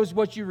 He knows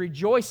what you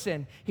rejoice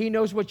in. He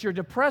knows what you're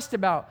depressed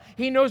about.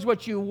 He knows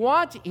what you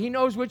want. He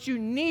knows what you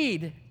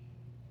need.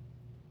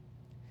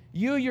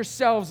 You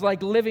yourselves,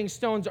 like living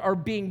stones, are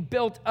being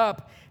built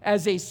up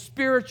as a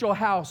spiritual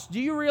house. Do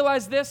you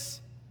realize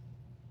this?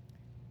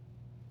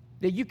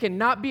 That you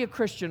cannot be a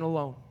Christian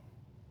alone.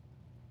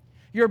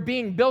 You're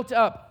being built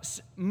up.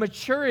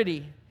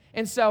 Maturity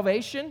and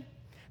salvation,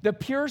 the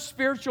pure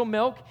spiritual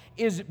milk,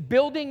 is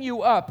building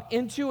you up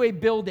into a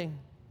building.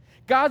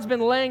 God's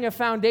been laying a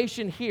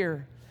foundation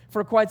here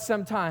for quite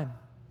some time.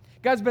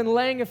 God's been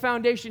laying a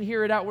foundation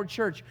here at Outward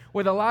Church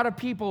with a lot of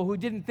people who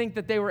didn't think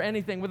that they were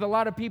anything, with a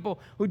lot of people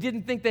who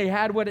didn't think they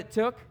had what it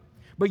took,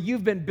 but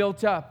you've been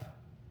built up,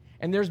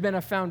 and there's been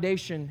a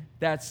foundation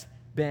that's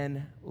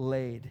been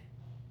laid.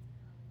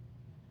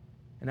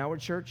 And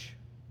Outward Church,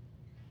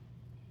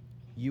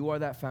 you are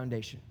that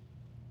foundation.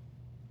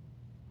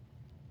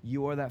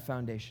 You are that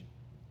foundation.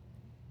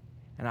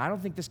 And I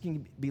don't think this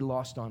can be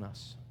lost on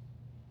us.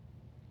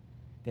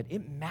 That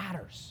it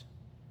matters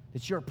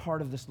that you're a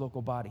part of this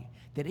local body.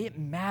 That it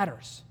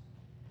matters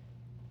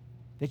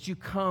that you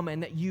come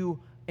and that you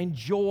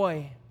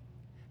enjoy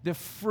the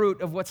fruit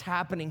of what's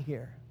happening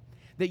here,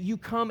 that you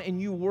come and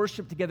you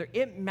worship together.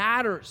 It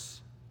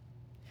matters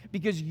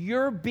because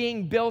you're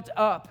being built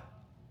up.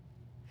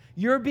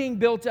 You're being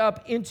built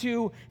up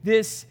into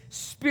this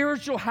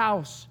spiritual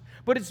house.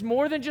 But it's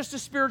more than just a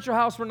spiritual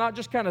house. We're not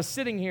just kind of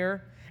sitting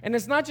here. And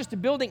it's not just a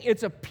building,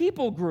 it's a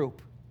people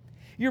group.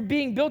 You're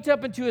being built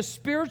up into a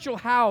spiritual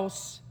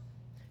house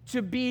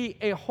to be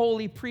a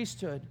holy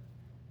priesthood.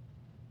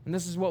 And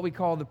this is what we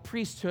call the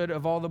priesthood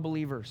of all the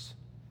believers.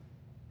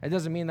 It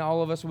doesn't mean that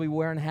all of us will be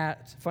wearing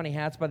hats, funny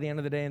hats by the end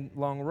of the day in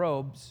long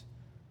robes.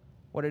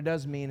 What it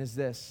does mean is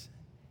this,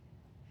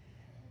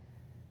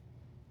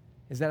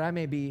 is that I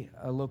may be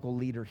a local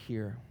leader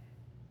here,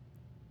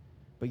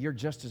 but you're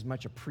just as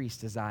much a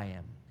priest as I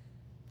am.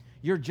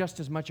 You're just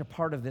as much a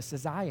part of this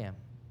as I am.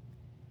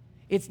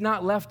 It's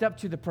not left up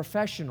to the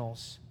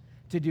professionals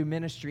to do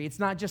ministry. It's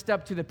not just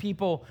up to the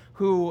people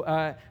who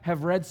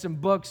have read some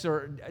books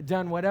or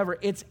done whatever.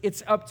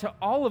 It's up to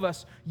all of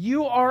us.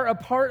 You are a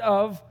part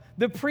of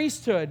the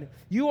priesthood.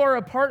 You are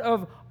a part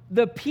of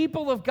the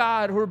people of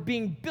God who are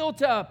being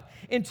built up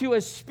into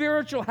a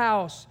spiritual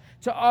house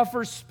to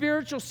offer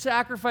spiritual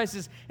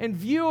sacrifices in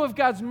view of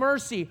God's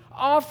mercy.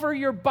 Offer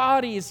your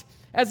bodies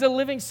as a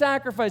living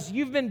sacrifice.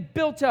 You've been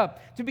built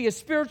up to be a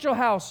spiritual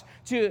house,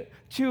 to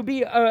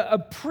be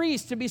a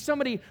priest, to be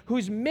somebody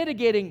who's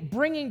mitigating,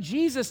 bringing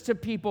Jesus to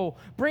people,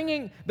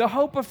 bringing the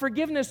hope of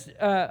forgiveness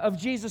of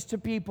Jesus to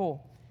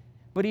people.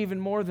 But even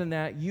more than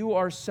that, you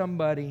are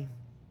somebody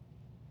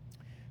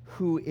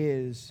who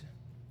is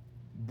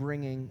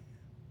bringing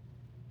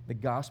the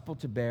gospel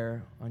to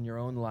bear on your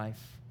own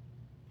life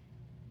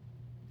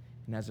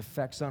and has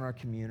effects on our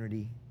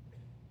community.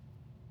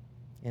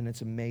 And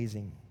it's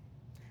amazing.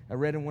 I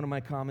read in one of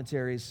my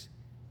commentaries,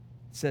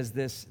 it says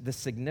this: the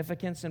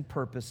significance and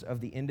purpose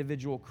of the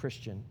individual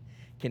Christian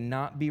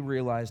cannot be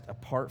realized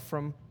apart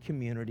from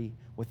community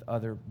with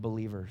other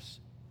believers.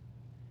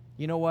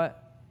 You know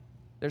what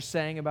they're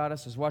saying about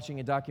us? I was watching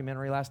a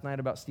documentary last night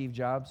about Steve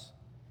Jobs.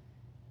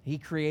 He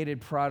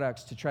created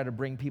products to try to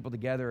bring people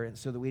together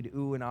so that we'd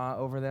ooh and ah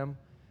over them.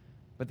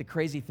 But the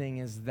crazy thing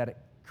is that it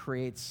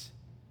creates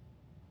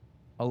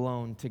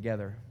alone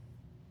together.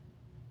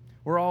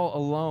 We're all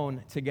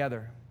alone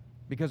together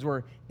because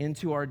we're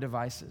into our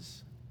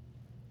devices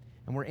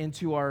and we're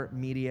into our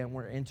media and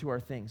we're into our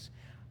things.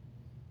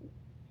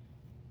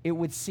 It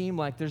would seem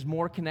like there's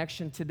more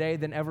connection today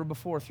than ever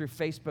before through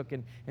Facebook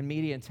and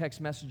media and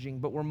text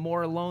messaging, but we're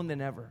more alone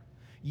than ever.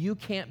 You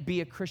can't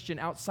be a Christian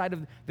outside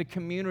of the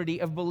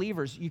community of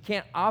believers. You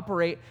can't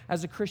operate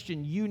as a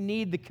Christian. You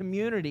need the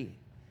community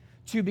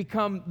to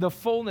become the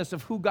fullness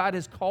of who God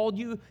has called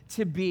you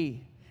to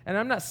be. And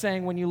I'm not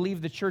saying when you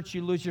leave the church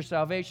you lose your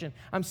salvation.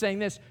 I'm saying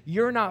this: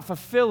 you're not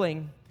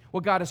fulfilling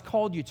what God has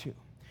called you to.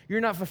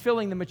 You're not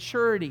fulfilling the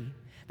maturity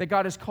that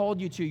God has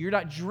called you to. You're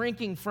not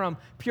drinking from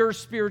pure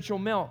spiritual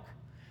milk.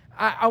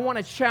 I want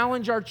to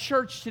challenge our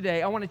church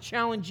today. I want to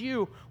challenge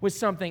you with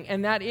something,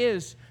 and that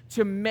is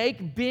to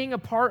make being a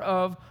part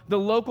of the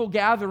local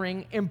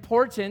gathering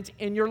important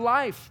in your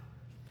life.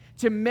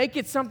 To make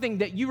it something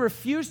that you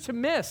refuse to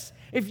miss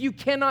if you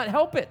cannot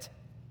help it.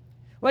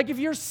 Like if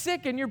you're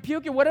sick and you're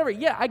puking, whatever,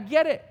 yeah, I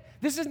get it.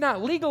 This is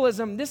not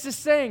legalism. This is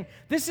saying,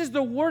 this is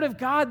the Word of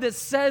God that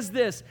says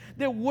this,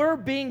 that we're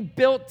being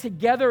built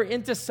together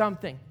into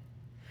something.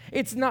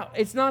 It's not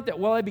that,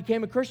 well, I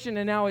became a Christian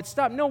and now it's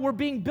stopped. No, we're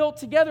being built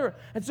together.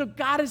 And so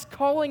God is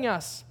calling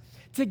us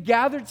to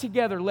gather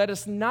together. Let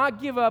us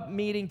not give up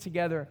meeting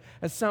together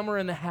as some are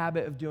in the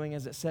habit of doing,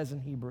 as it says in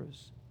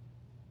Hebrews.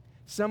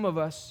 Some of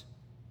us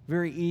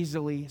very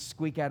easily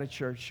squeak out of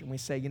church and we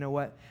say, you know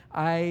what,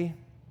 I've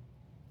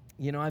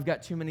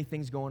got too many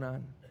things going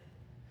on.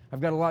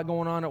 I've got a lot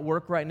going on at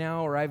work right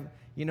now, or I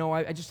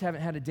just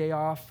haven't had a day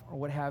off or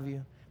what have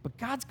you. But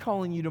God's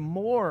calling you to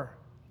more.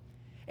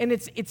 And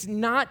it's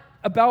not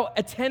about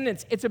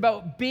attendance. It's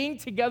about being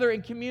together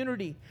in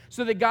community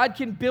so that God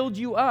can build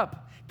you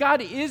up.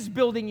 God is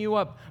building you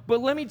up. But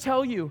let me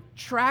tell you,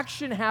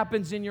 traction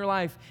happens in your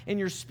life, in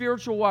your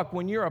spiritual walk,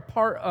 when you're a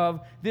part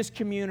of this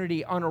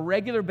community on a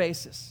regular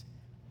basis.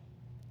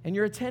 And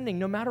you're attending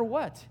no matter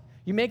what.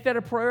 You make that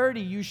a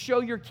priority. You show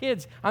your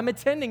kids, I'm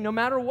attending no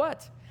matter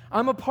what.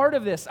 I'm a part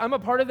of this. I'm a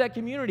part of that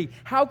community.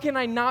 How can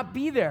I not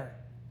be there?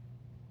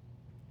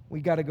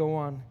 We got to go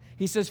on.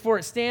 He says, for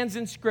it stands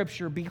in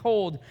Scripture,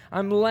 behold,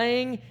 I'm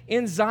laying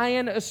in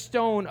Zion a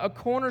stone, a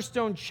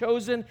cornerstone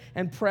chosen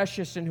and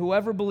precious, and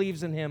whoever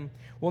believes in him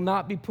will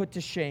not be put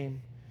to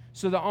shame.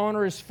 So the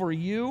honor is for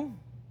you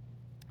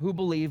who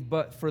believe,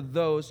 but for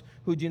those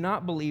who do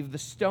not believe, the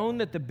stone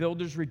that the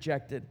builders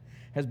rejected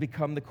has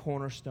become the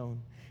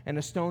cornerstone, and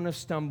a stone of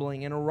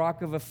stumbling, and a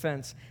rock of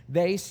offense.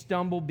 They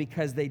stumble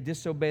because they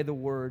disobey the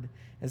word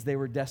as they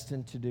were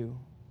destined to do.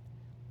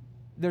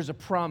 There's a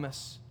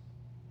promise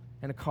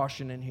and a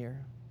caution in here.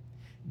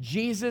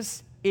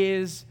 Jesus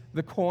is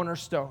the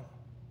cornerstone.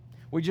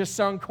 We just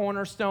sung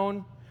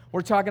Cornerstone.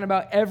 We're talking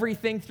about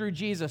everything through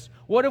Jesus.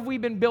 What have we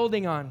been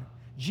building on?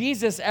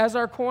 Jesus as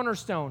our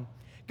cornerstone.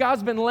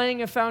 God's been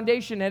laying a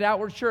foundation at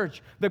Outward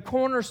Church. The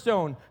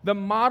cornerstone, the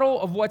model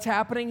of what's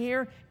happening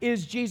here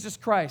is Jesus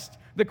Christ.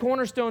 The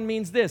cornerstone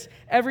means this: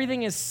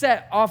 everything is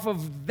set off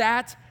of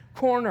that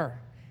corner.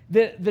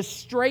 The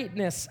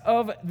straightness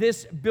of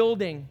this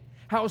building,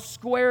 how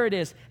square it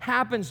is,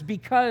 happens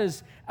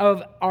because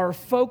of our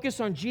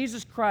focus on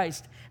Jesus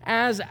Christ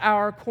as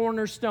our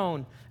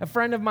cornerstone. A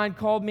friend of mine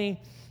called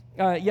me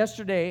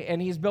yesterday,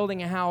 and he's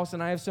building a house,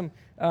 and I have some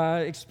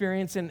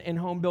experience in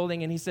home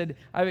building, and he said,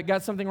 I've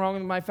got something wrong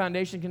with my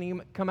foundation. Can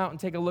you come out and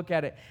take a look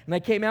at it? And I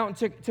came out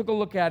and took a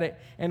look at it,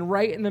 and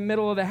right in the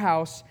middle of the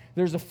house,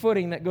 there's a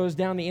footing that goes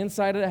down the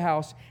inside of the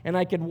house, and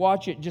I could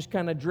watch it just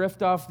kind of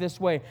drift off this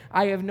way.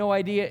 I have no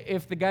idea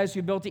if the guys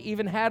who built it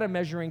even had a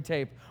measuring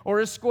tape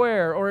or a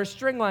square or a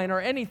string line or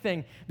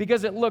anything,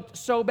 because it looked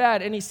so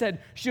bad. And he said,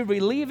 should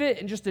we leave it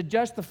and just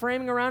adjust the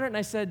framing around it? And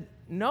I said,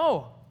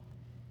 no.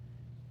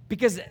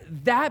 Because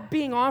that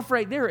being off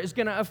right there is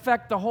going to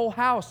affect the whole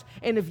house.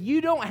 And if you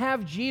don't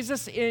have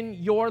Jesus in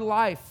your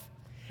life,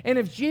 and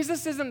if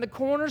Jesus isn't the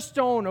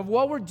cornerstone of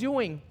what we're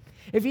doing,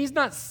 if he's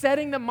not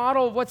setting the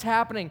model of what's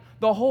happening,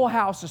 the whole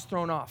house is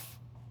thrown off.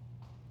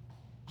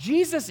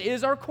 Jesus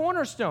is our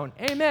cornerstone.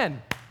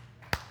 Amen.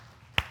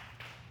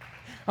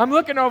 I'm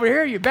looking over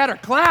here. You better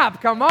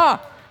clap. Come on.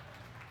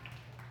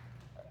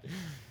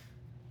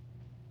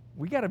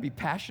 We got to be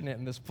passionate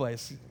in this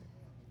place.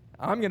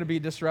 I'm going to be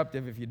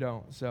disruptive if you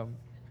don't. So,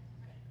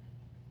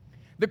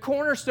 the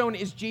cornerstone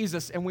is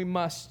Jesus, and we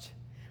must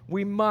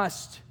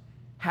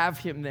have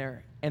him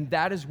there. And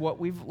that is what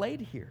we've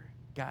laid here,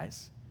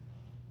 guys.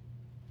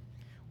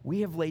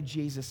 We have laid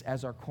Jesus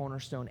as our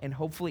cornerstone, and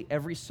hopefully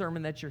every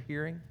sermon that you're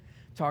hearing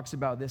talks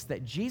about this,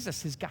 that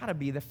Jesus has got to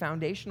be the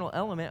foundational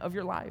element of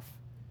your life.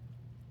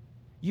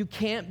 You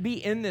can't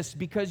be in this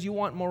because you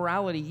want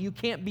morality. You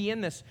can't be in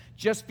this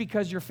just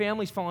because your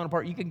family's falling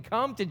apart. You can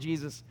come to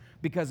Jesus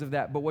because of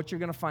that, but what you're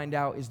going to find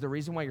out is the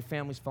reason why your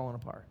family's falling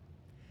apart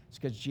is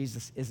because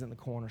Jesus isn't the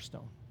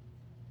cornerstone.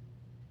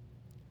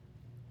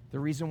 The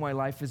reason why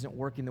life isn't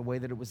working the way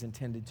that it was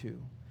intended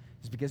to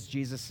is because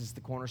Jesus is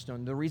the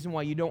cornerstone. The reason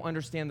why you don't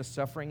understand the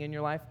suffering in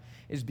your life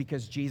is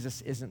because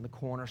Jesus isn't the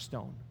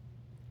cornerstone.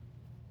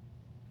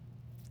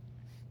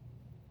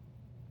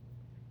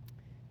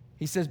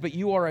 He says, but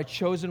you are a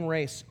chosen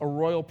race, a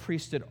royal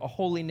priesthood, a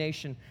holy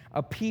nation,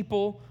 a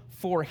people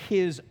for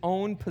his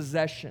own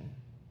possession,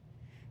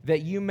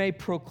 that you may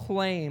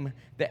proclaim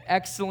the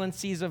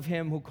excellencies of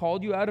him who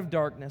called you out of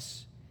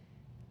darkness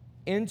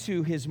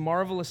into his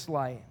marvelous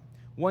light.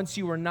 Once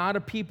you were not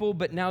a people,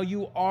 but now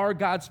you are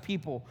God's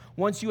people.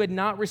 Once you had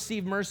not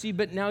received mercy,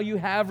 but now you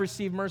have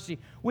received mercy.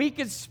 We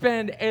could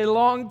spend a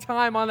long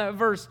time on that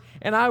verse,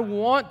 and I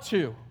want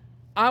to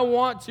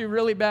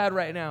really bad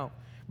right now.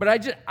 But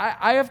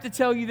I have to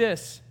tell you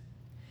this.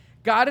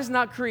 God is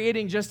not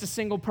creating just a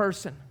single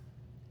person.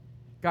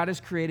 God is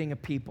creating a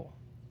people.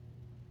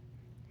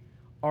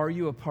 Are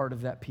you a part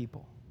of that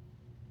people?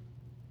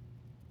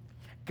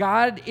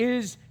 God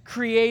is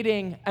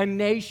creating a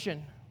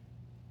nation.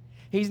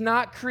 He's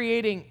not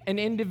creating an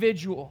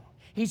individual.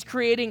 He's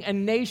creating a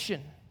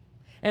nation,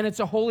 and it's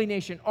a holy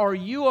nation. Are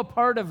you a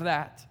part of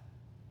that?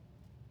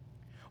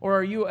 Or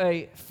are you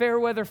a fair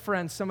weather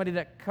friend, somebody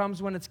that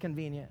comes when it's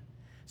convenient,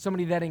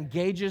 somebody that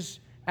engages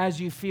as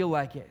you feel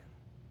like it?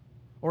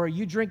 Or are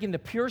you drinking the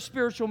pure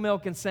spiritual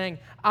milk and saying,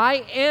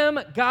 I am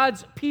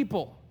God's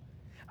people.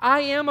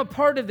 I am a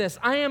part of this.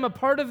 I am a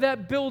part of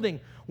that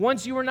building.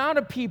 Once you were not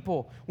a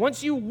people.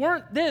 Once you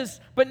weren't this,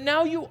 but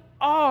now you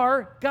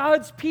are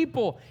God's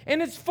people.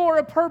 And it's for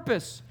a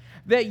purpose,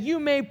 that you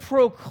may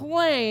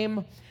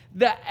proclaim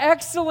the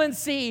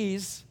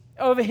excellencies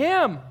of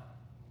him.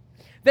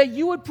 That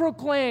you would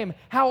proclaim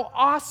how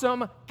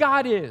awesome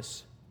God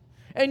is.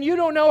 And you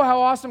don't know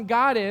how awesome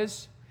God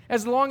is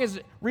as long as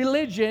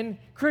religion,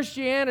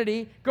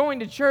 Christianity, going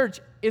to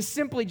church is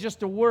simply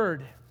just a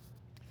word.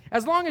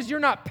 As long as you're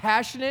not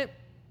passionate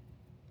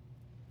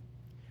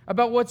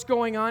about what's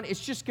going on, it's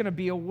just going to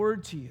be a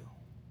word to you.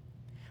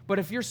 But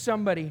if you're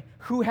somebody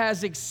who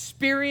has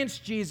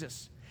experienced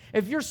Jesus,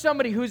 if you're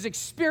somebody who's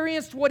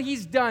experienced what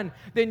he's done,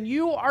 then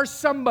you are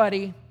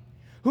somebody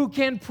who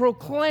can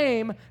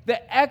proclaim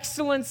the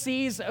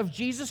excellencies of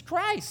Jesus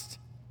Christ.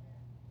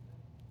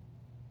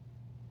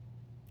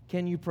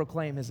 Can you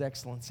proclaim his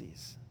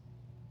excellencies?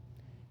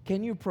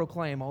 Can you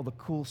proclaim all the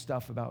cool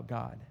stuff about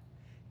God?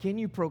 Can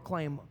you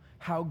proclaim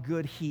how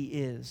good he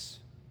is?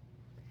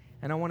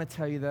 And I want to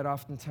tell you that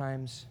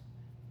oftentimes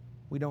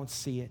we don't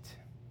see it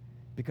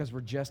because we're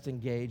just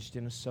engaged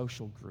in a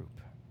social group.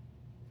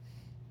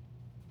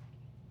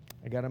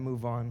 I got to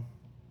move on.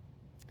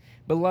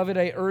 Beloved,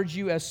 I urge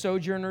you as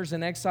sojourners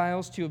and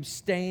exiles to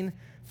abstain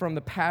from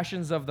the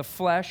passions of the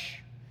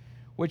flesh,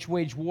 which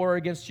wage war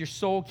against your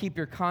soul. Keep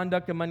your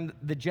conduct among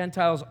the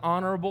Gentiles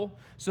honorable,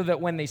 so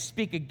that when they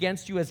speak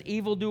against you as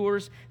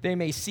evildoers, they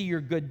may see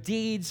your good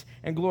deeds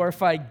and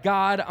glorify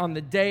God on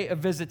the day of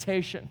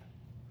visitation.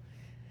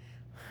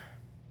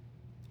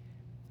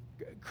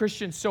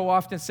 Christians so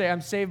often say,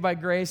 I'm saved by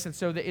grace, and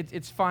so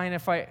it's fine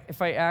if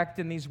I act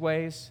in these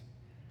ways.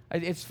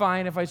 It's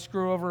fine if I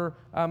screw over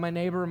my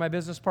neighbor or my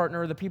business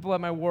partner or the people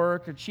at my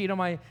work or cheat on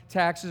my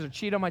taxes or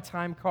cheat on my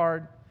time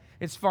card.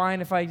 It's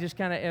fine if I just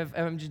if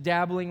I'm just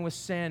dabbling with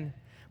sin.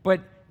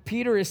 But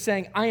Peter is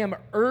saying, I am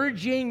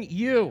urging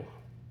you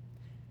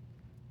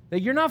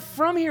that you're not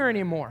from here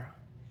anymore.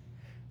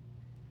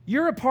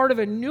 You're a part of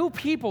a new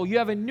people. You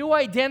have a new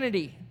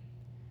identity.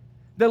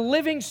 The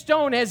living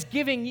stone has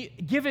given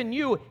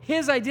you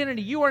his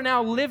identity. You are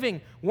now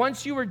living.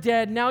 Once you were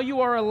dead, now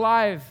you are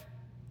alive.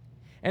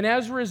 And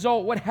as a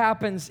result, what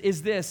happens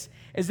is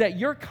that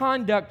your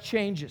conduct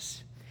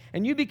changes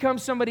and you become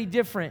somebody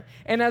different.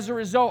 And as a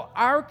result,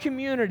 our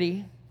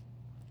community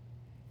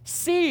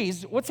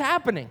sees what's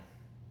happening.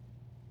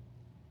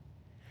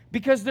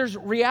 Because there's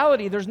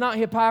reality, there's not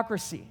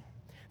hypocrisy.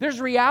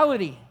 There's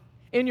reality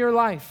in your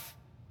life.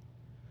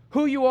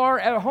 Who you are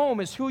at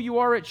home is who you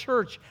are at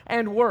church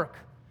and work.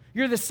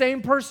 You're the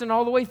same person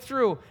all the way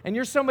through, and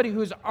you're somebody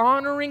who's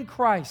honoring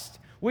Christ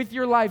with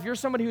your life. You're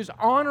somebody who's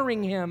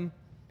honoring him.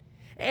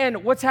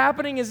 And what's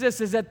happening is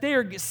that they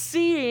are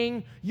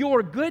seeing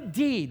your good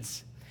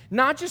deeds.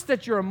 Not just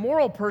that you're a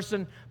moral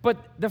person, but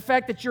the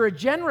fact that you're a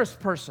generous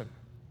person.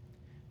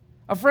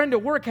 A friend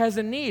at work has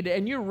a need,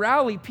 and you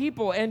rally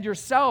people and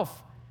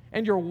yourself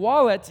and your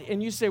wallet,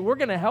 and you say, we're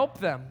going to help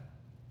them.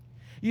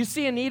 You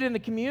see a need in the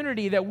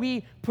community that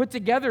we put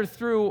together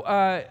through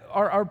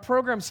our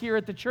programs here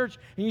at the church,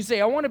 and you say,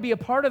 I want to be a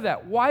part of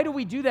that. Why do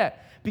we do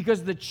that?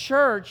 Because the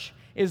church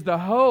is the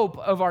hope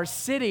of our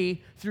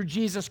city through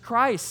Jesus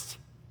Christ.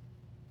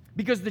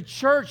 Because the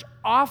church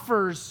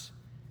offers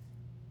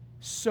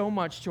so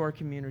much to our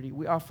community.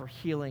 We offer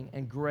healing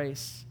and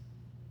grace.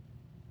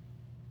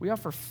 We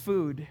offer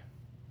food.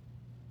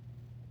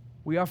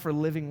 We offer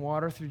living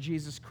water through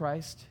Jesus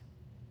Christ.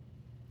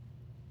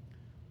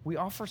 We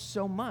offer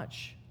so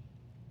much.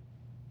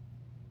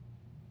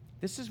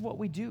 This is what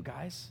we do,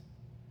 guys.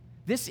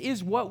 This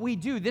is what we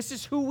do. This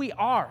is who we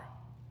are.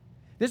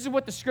 This is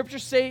what the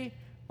scriptures say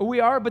we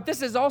are, but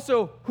this is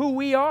also who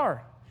we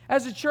are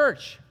as a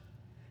church.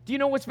 Do you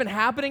know what's been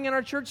happening in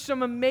our church?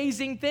 Some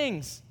amazing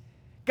things.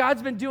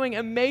 God's been doing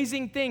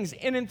amazing things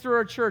in and through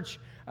our church,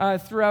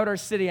 throughout our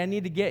city. I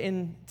need to get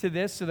into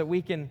this so that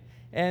we can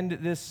end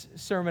this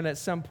sermon at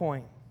some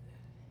point.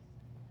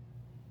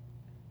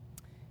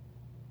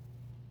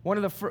 One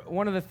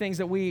of the things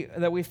that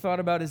we thought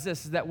about is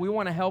this: is that we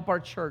want to help our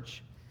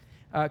church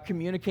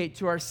communicate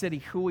to our city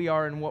who we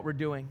are and what we're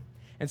doing.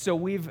 And so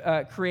we've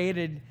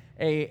created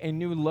a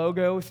new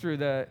logo through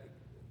the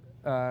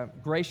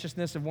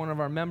graciousness of one of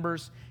our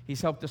members.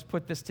 He's helped us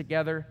put this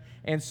together.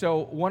 And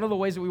so one of the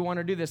ways that we want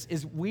to do this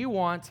is we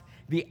want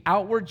the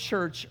Outward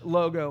Church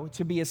logo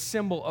to be a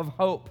symbol of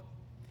hope.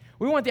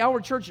 We want the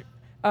Outward Church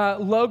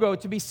logo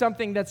to be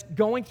something that's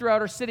going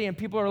throughout our city, and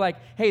people are like,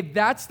 hey,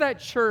 that's that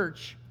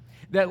church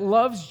that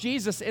loves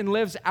Jesus and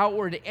lives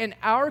outward. And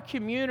our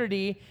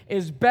community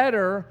is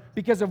better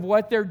because of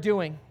what they're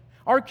doing.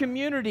 Our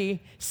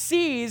community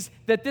sees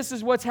that this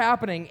is what's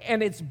happening,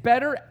 and it's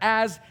better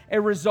as a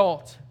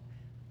result.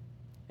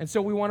 And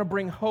so we want to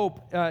bring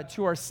hope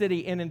to our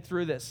city in and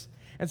through this.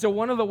 And so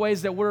one of the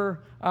ways that we're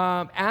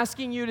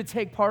asking you to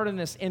take part in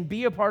this and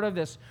be a part of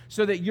this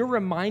so that you're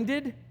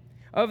reminded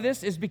of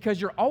this is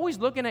because you're always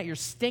looking at your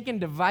stinking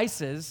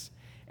devices.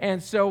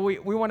 And so we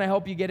want to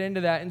help you get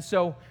into that. And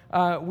so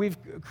we've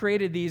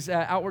created these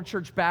Outward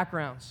Church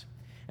backgrounds.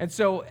 And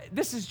so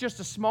this is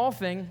just a small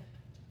thing.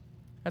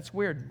 That's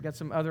weird. Got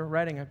some other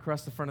writing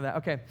across the front of that.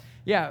 Okay.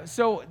 Yeah,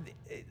 so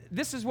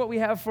this is what we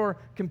have for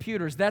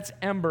computers. That's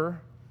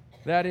Ember.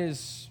 That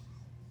is,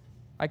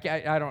 I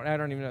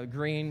don't even know,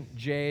 green,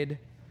 jade.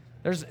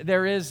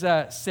 There is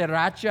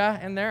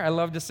sriracha in there. I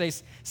love to say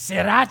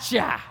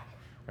sriracha,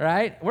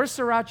 right? Where's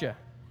sriracha?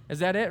 Is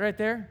that it right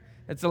there?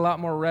 It's a lot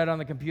more red on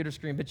the computer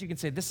screen, but you can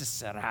say this is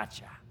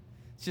sriracha.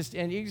 It's just,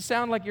 and you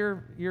sound like you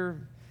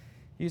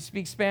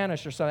speak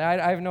Spanish or something.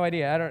 I have no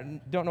idea. I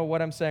don't know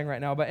what I'm saying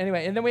right now. But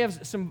anyway, and then we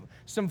have some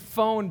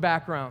phone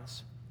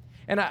backgrounds.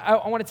 And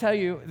I want to tell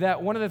you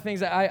that one of the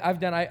things that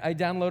I've done, I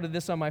downloaded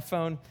this on my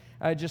phone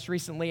just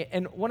recently.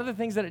 And one of the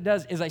things that it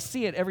does is I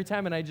see it every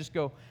time and I just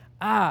go,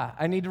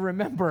 I need to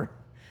remember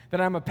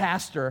that I'm a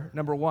pastor,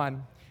 number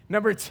one.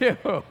 Number two,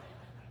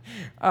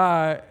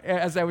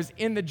 as I was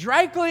in the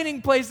dry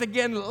cleaning place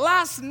again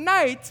last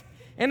night,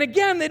 and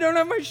again, they don't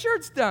have my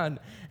shirts done.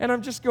 And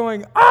I'm just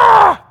going,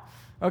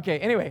 Okay,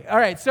 anyway, all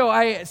right, so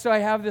I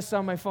have this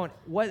on my phone.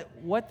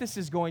 What this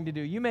is going to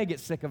do, you may get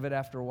sick of it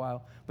after a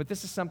while, but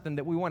this is something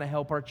that we want to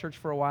help our church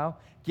for a while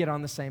get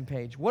on the same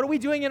page. What are we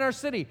doing in our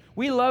city?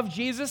 We love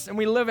Jesus and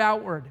we live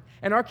outward,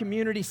 and our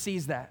community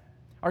sees that.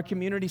 Our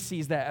community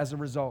sees that as a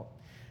result.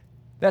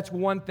 That's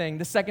one thing.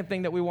 The second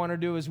thing that we want to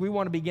do is we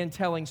want to begin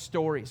telling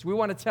stories. We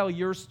want to tell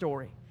your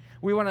story.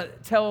 We want to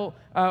tell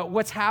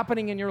what's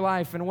happening in your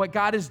life and what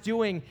God is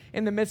doing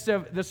in the midst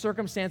of the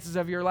circumstances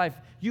of your life.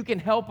 You can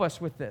help us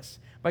with this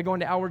by going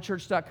to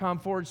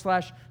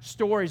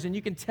outwardchurch.com/stories, and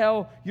you can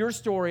tell your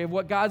story of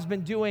what God's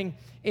been doing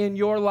in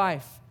your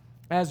life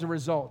as a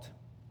result.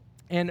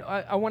 And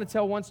I want to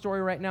tell one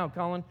story right now.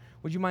 Colin,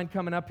 would you mind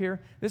coming up here?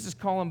 This is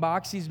Colin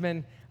Box. He's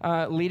been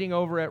leading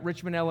over at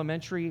Richmond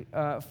Elementary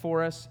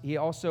for us. He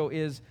also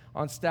is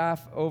on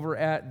staff over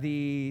at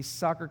the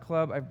soccer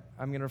club.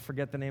 I'm going to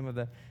forget the name of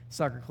the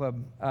soccer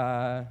club.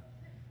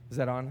 Is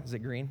that on? Is it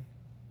green?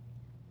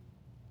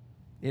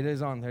 It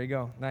is on. There you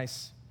go.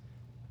 Nice.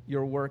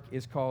 Your work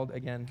is called,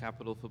 again?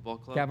 Capital Football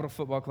Club. Capital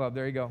Football Club.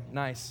 There you go.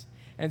 Nice.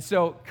 And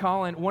so,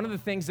 Colin, one of the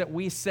things that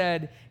we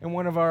said in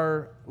one of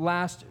our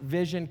last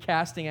vision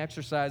casting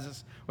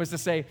exercises was to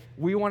say,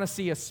 we want to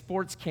see a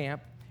sports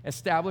camp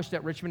established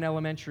at Richmond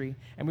Elementary,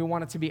 and we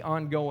want it to be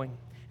ongoing.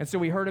 And so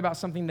we heard about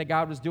something that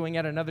God was doing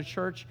at another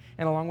church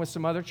and along with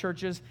some other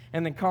churches.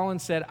 And then Colin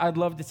said, I'd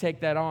love to take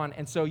that on.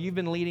 And so you've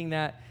been leading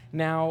that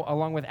now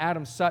along with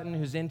Adam Sutton,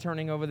 who's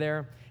interning over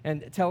there.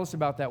 And tell us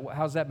about that.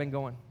 How's that been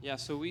going? Yeah,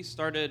 so we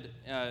started,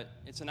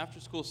 it's an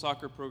after-school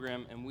soccer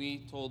program, and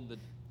we told the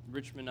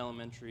Richmond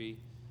Elementary,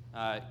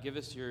 give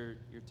us your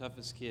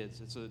toughest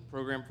kids. It's a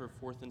program for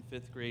 4th and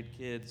 5th grade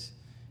kids.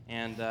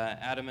 And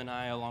Adam and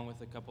I, along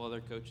with a couple other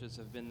coaches,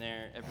 have been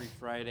there every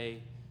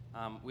Friday.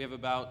 We have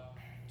about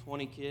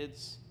 20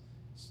 kids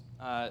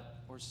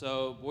or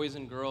so, boys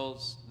and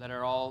girls, that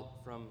are all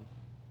from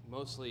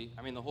mostly,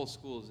 the whole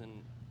school is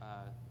in,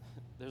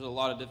 there's a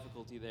lot of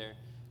difficulty there.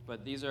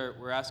 But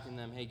we're asking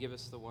them, hey, give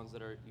us the ones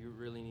that you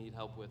really need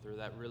help with or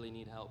that really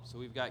need help. So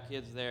we've got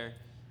kids there.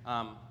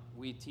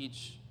 We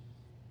teach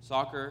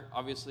soccer,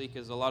 obviously,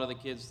 because a lot of the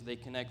kids, they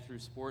connect through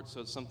sports,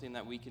 so it's something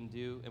that we can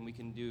do, and we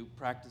can do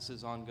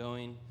practices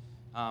ongoing.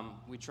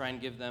 We try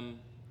and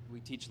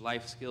we teach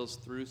life skills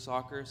through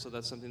soccer, so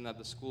that's something that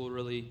the school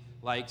really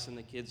likes, and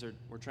the kids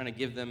we're trying to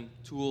give them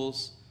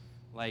tools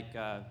like,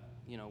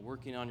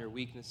 working on your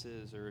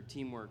weaknesses or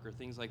teamwork or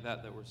things like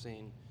that we're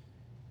saying,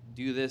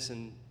 do this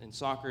in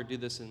soccer, do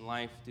this in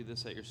life, do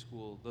this at your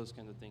school, those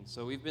kinds of things.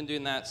 So we've been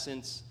doing that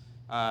since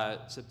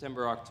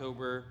September,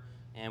 October,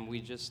 and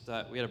we just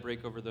we had a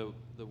break over the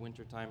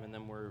winter time, and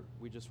then we're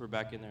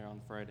back in there on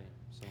Friday.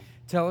 So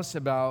tell us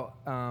about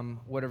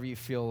whatever you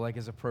feel like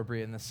is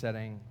appropriate in this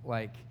setting,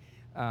 like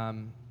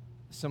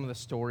some of the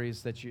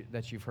stories that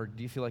you've heard.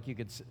 Do you feel like you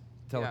could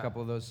tell a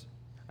couple of those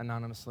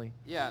anonymously?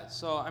 Yeah.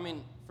 So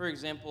for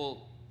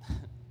example,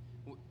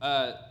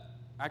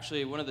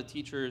 actually one of the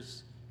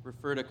teachers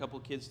referred a couple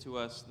kids to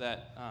us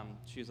that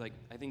she was like,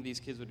 I think these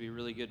kids would be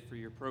really good for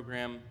your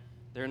program.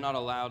 They're not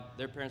allowed,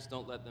 their parents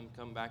don't let them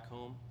come back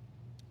home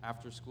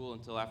after school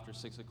until after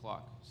 6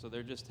 o'clock. So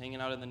they're just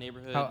hanging out in the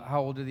neighborhood.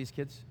 How old are these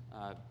kids?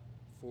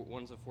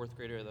 One's a 4th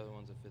grader, the other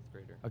one's a 5th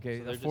grader. Okay,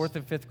 so the 4th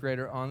and 5th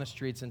grader on the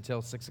streets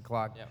until 6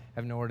 o'clock,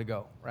 have nowhere to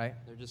go, right?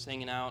 They're just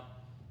hanging out.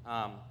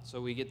 So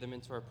we get them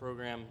into our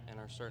program and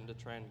are starting to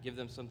try and give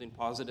them something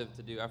positive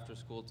to do after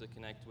school to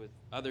connect with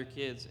other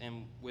kids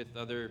and with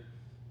other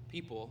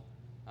people.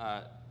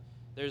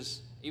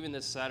 There's even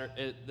this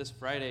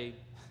Friday,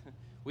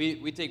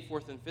 we take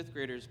 4th and 5th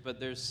graders, but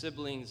there's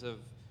siblings of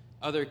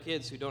other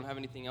kids who don't have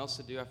anything else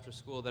to do after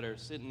school that are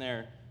sitting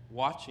there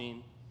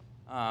watching,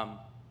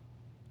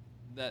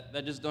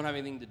 that just don't have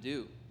anything to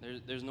do.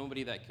 There's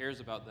nobody that cares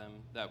about them,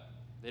 that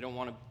they don't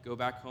want to go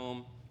back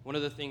home. One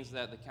of the things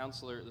that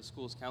the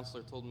school's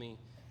counselor told me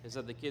is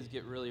that the kids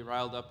get really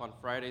riled up on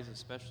Fridays,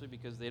 especially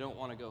because they don't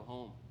want to go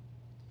home.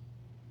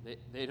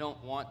 They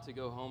don't want to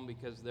go home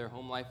because their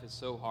home life is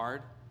so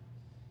hard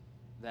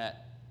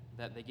that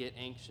they get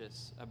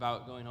anxious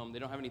about going home. They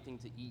don't have anything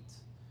to eat.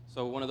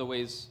 So one of the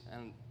ways,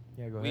 and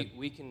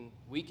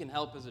we can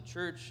help as a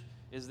church,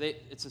 is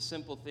it's a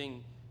simple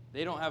thing.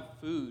 They don't have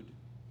food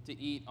to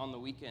eat on the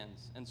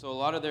weekends. And so a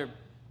lot of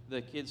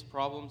the kids'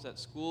 problems at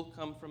school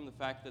come from the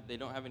fact that they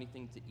don't have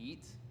anything to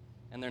eat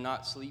and they're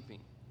not sleeping.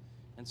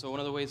 And so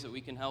one of the ways that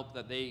we can help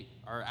that they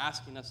are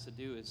asking us to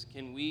do is,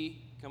 can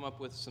we come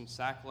up with some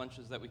sack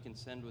lunches that we can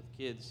send with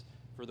kids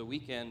for the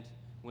weekend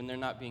when they're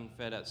not being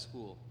fed at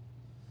school?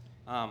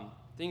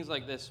 Things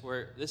like this,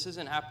 where this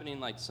isn't happening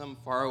like some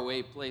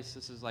faraway place.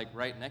 This is like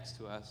right next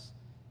to us.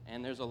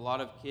 And there's a lot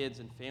of kids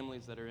and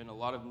families that are in a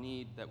lot of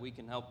need that we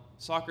can help.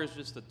 Soccer is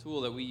just a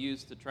tool that we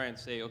use to try and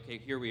say, okay,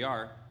 here we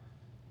are.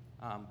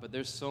 But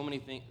there's so many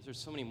things. There's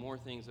so many more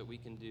things that we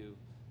can do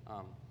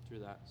through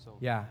that. So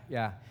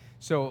yeah.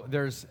 So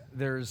there's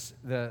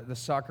the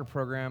soccer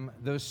program.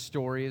 Those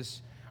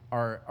stories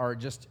are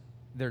just,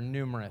 they're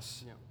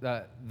numerous.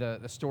 Yeah.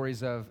 The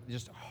stories of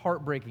just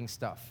heartbreaking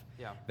stuff.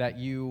 Yeah. that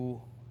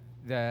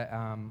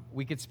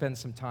we could spend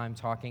some time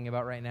talking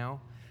about right now.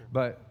 Sure.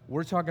 But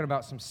we're talking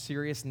about some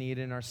serious need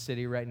in our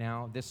city right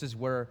now. This is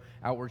where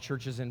Outward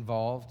Church is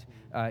involved.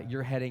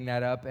 You're heading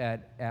that up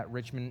at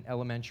Richmond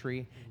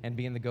Elementary and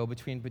being the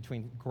go-between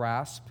between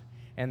GRASP,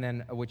 and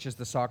then which is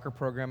the soccer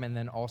program, and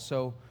then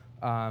also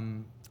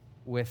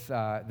with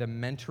the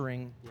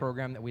mentoring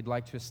program that we'd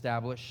like to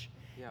establish.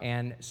 Yeah.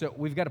 And so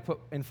we've got to put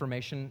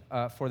information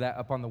for that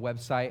up on the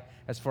website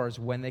as far as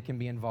when they can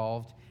be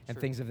involved. and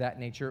Sure. things of that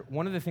nature.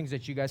 One of the things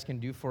that you guys can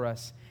do for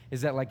us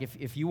is that, like,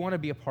 if you want to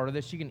be a part of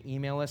this, you can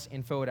email us,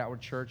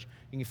 info@outwardchurch.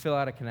 You can fill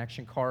out a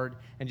connection card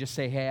and just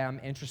say, hey, I'm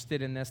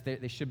interested in this.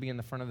 They should be in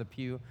the front of the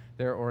pew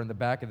there or in the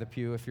back of the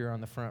pew if you're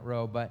on the front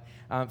row. But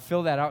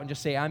fill that out and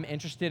just say, I'm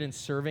interested in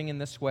serving in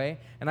this way.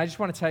 And I just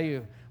want to tell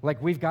you,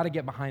 like, we've got to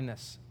get behind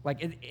this.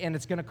 And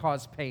it's going to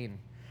cause pain.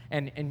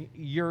 And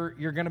you're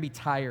going to be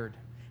tired.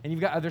 And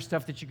you've got other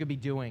stuff that you could be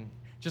doing,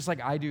 just like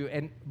I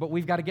do. But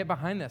we've got to get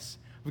behind this.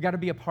 We've got to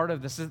be a part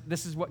of this.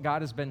 This is what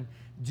God has been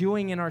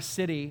doing in our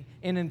city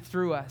in and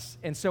through us.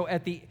 And so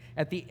at the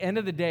end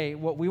of the day,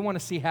 what we want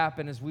to see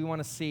happen is we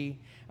want to see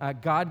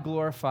God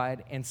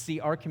glorified and see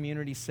our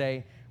community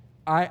say,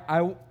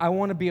 I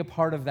want to be a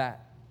part of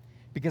that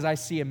because I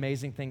see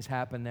amazing things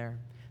happen there.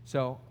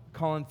 So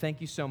Colin,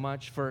 thank you so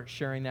much for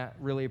sharing that.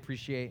 Really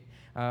appreciate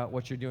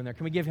what you're doing there.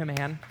 Can we give him a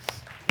hand?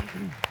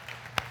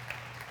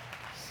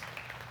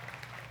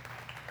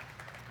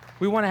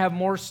 We want to have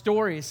more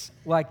stories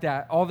like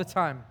that all the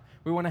time.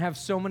 We want to have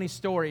so many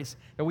stories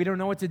that we don't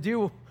know what to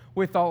do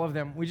with all of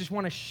them. We just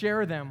want to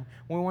share them.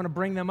 We want to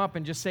bring them up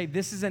and just say,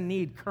 this is a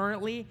need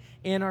currently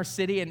in our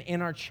city and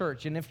in our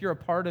church. And if you're a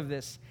part of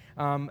this,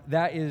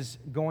 that is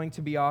going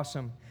to be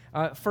awesome.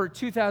 For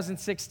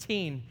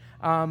 2016,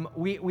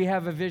 we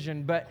have a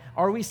vision, but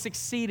are we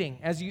succeeding?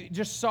 As you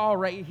just saw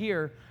right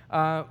here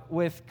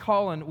with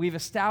Colin, we've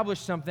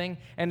established something,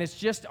 and it's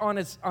just on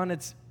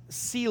its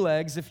sea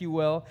legs, if you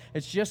will.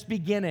 It's just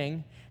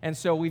beginning, and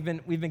so we've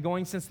been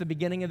going since the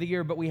beginning of the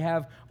year, but we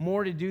have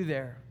more to do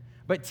there.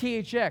 But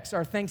THX,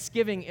 our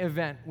Thanksgiving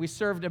event, we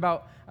served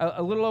about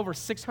a little over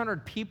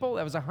 600 people.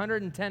 That was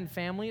 110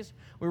 families.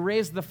 We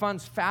raised the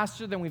funds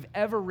faster than we've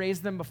ever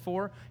raised them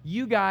before.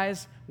 You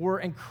guys were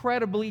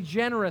incredibly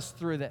generous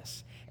through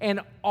this.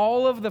 And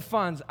all of the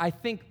funds, I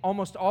think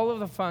almost all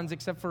of the funds,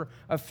 except for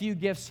a few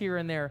gifts here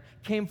and there,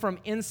 came from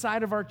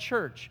inside of our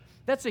church.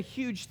 That's a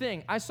huge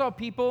thing. I saw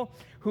people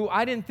who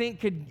I didn't think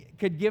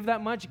could give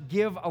that much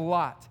give a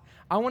lot.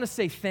 I want to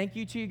say thank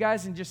you to you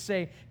guys and just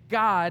say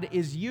God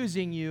is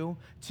using you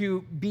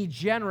to be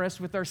generous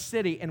with our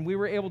city. And we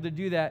were able to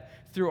do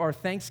that through our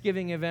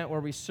Thanksgiving event where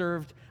we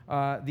served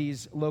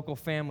these local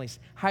families.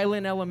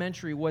 Highland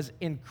Elementary was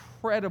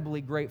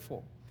incredibly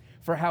grateful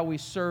for how we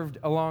served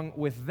along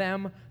with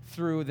them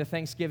through the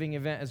Thanksgiving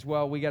event as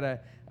well. We got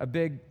a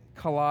big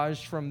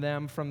collage from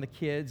them, from the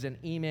kids, an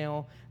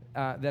email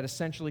that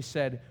essentially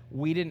said,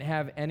 we didn't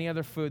have any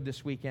other food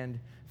this weekend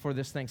for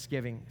this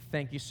Thanksgiving.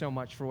 Thank you so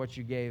much for what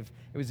you gave.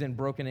 It was in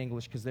broken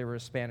English because they were a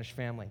Spanish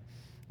family.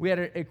 We had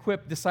an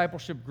equipped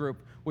discipleship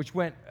group, which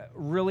went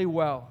really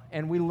well,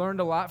 and we learned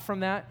a lot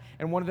from that.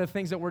 And one of the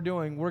things that we're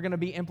doing, we're going to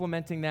be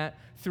implementing that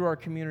through our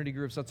community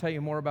groups. I'll tell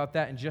you more about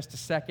that in just a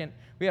second.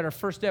 We had our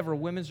first ever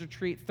women's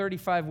retreat,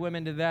 35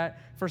 women did that.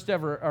 First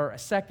ever, or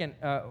second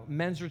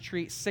men's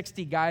retreat,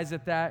 60 guys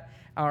at that.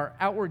 Our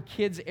Outward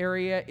Kids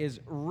area is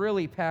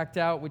really packed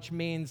out, which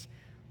means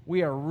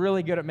we are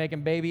really good at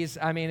making babies.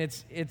 I mean,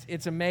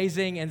 it's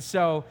amazing. And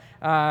so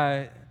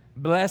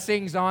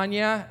blessings on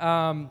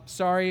you.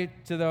 Sorry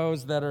to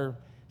those that are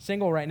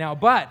single right now,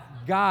 but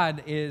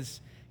God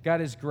is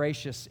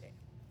gracious.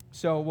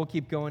 So we'll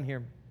keep going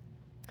here.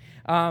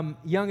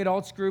 Young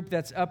adults group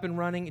that's up and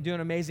running, doing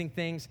amazing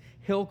things.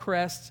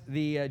 Hillcrest,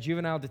 the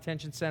juvenile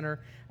detention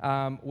center,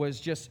 was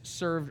just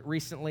served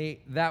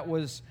recently. That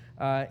was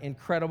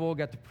incredible.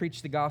 Got to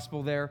preach the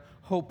gospel there.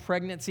 Hope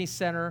Pregnancy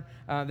Center,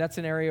 that's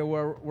an area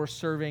where we're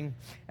serving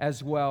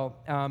as well.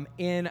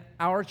 In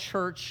our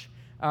church,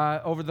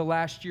 over the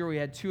last year, we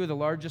had two of the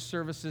largest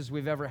services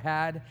we've ever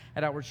had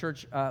at Outward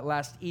Church.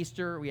 Last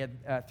Easter, we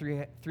had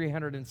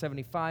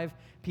 375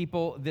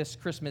 people. This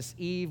Christmas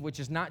Eve, which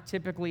is not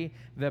typically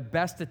the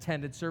best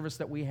attended service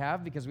that we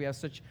have because we have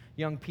such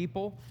young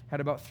people,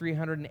 had about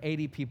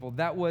 380 people.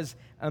 That was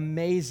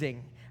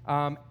amazing.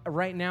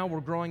 Right now, we're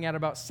growing at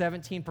about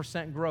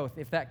 17% growth,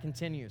 if that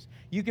continues.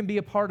 You can be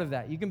a part of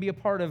that. You can be a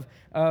part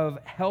of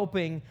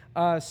helping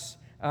us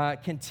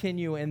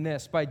continue in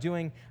this by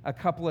doing a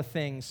couple of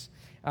things.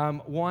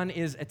 One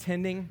is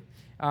attending,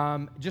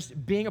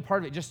 just being a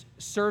part of it, just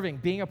serving,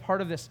 being a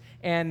part of this,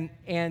 and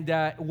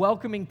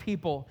welcoming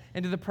people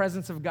into the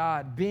presence of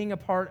God, being a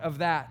part of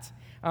that.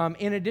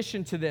 In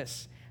addition to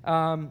this,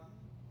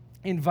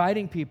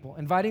 inviting people,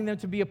 inviting them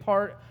to be a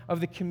part of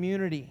the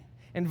community,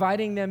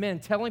 inviting them in,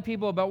 telling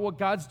people about what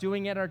God's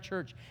doing at our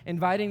church,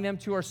 inviting them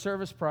to our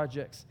service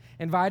projects,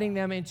 inviting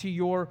them into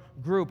your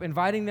group,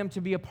 inviting them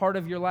to be a part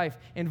of your life,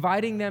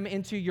 inviting them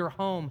into your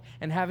home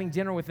and having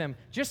dinner with them,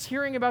 just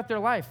hearing about their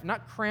life,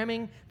 not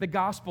cramming the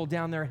gospel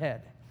down their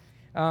head.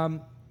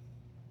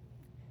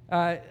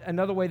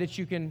 Another way that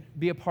you can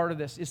be a part of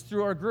this is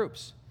through our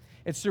groups.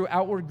 It's through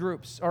outward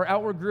groups. Our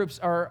outward groups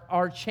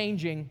are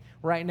changing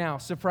right now.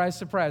 Surprise,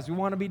 surprise. We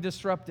want to be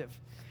disruptive.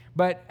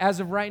 But as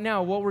of right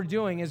now, what we're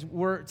doing is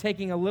we're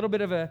taking a little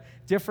bit of a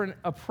different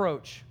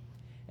approach.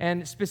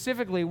 And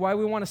specifically, why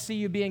we want to see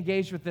you be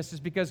engaged with this is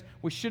because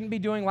we shouldn't be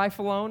doing life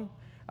alone.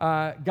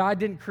 God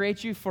didn't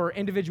create you for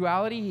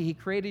individuality. He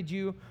created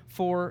you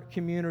for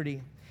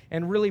community.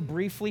 And really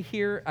briefly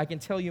here, I can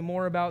tell you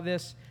more about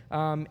this,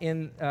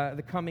 in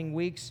the coming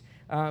weeks.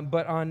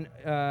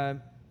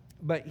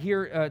 But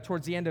here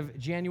towards the end of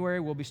January,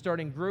 we'll be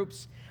starting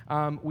groups.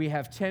 We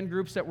have 10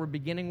 groups that we're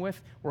beginning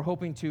with. We're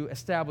hoping to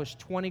establish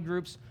 20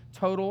 groups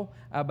total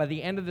by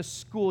the end of the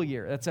school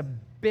year. That's a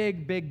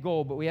big, big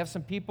goal, but we have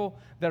some people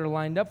that are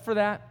lined up for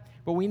that.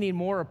 But we need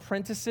more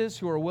apprentices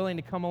who are willing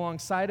to come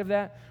alongside of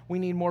that. We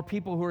need more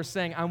people who are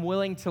saying, I'm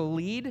willing to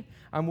lead.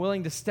 I'm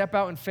willing to step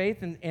out in faith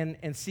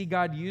and see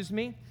God use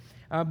me.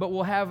 But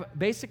we'll have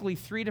basically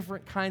 3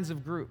 different kinds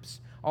of groups.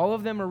 All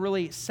of them are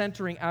really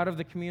centering out of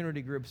the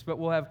community groups, but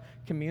we'll have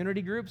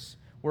community groups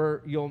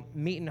where you'll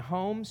meet in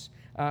homes.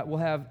 We'll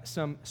have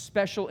some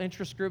special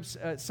interest groups.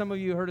 Some of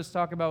you heard us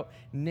talk about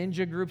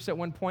ninja groups at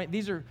one point.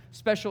 These are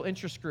special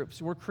interest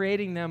groups. We're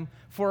creating them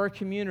for our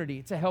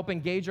community to help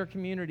engage our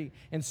community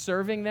in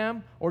serving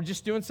them or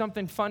just doing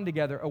something fun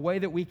together, a way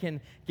that we can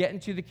get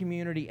into the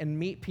community and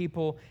meet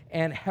people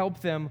and help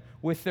them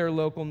with their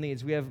local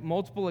needs. We have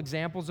multiple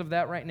examples of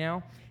that right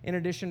now. In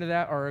addition to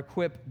that, our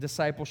Equip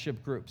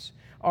discipleship groups.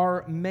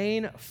 Our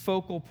main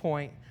focal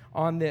point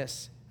on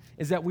this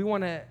is that we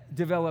want to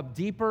develop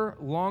deeper,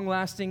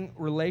 long-lasting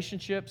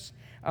relationships,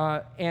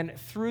 and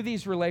through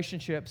these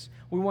relationships,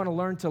 we want to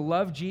learn to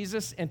love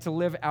Jesus and to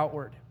live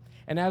outward,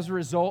 and as a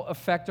result,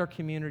 affect our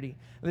community.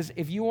 Listen,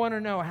 if you want to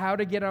know how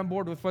to get on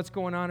board with what's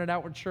going on at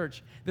Outward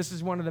Church, this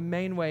is one of the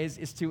main ways,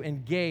 is to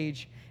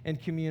engage in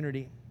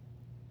community.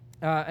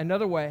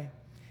 Another way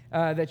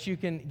that you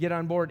can get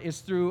on board is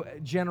through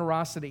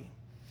generosity.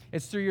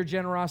 It's through your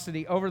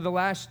generosity. Over the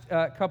last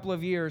couple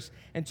of years,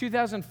 in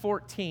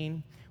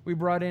 2014, we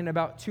brought in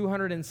about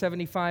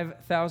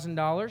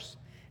 $275,000.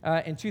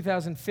 In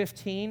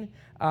 2015,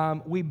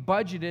 we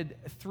budgeted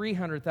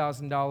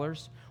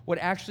 $300,000. What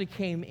actually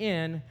came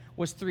in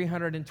was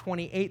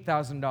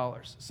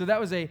 $328,000. So that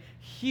was a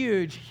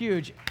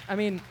huge, I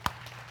mean,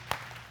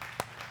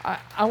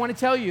 I want to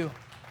tell you,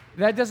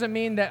 that doesn't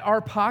mean that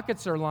our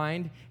pockets are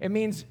lined. It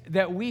means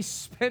that we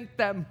spent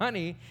that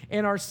money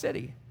in our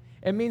city.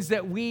 It means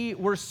that we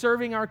were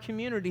serving our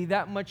community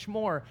that much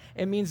more.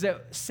 It means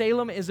that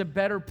Salem is a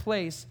better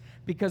place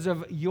because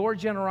of your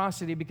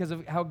generosity, because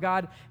of how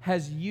God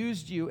has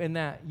used you in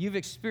that. You've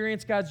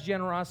experienced God's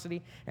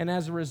generosity, and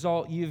as a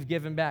result, you've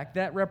given back.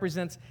 That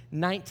represents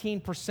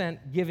 19%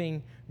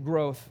 giving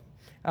growth.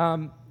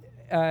 Let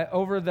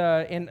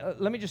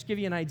me just give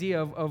you an idea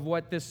of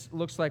what this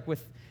looks like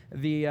with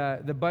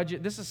the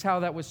budget. This is how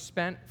that was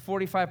spent: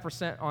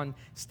 45% on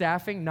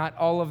staffing. Not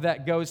all of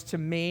that goes to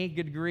me,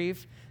 good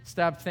grief.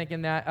 Stop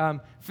thinking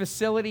that.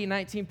 Facility,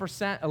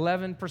 19%,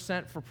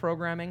 11% for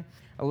programming,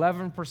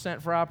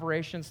 11% for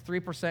operations,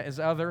 3% is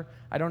other.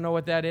 I don't know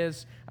what that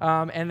is.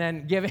 And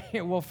then giving,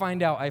 we'll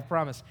find out, I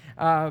promise.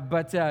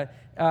 But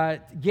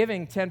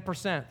giving,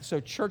 10%.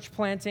 So church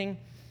planting,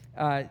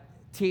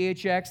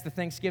 THX, the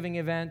Thanksgiving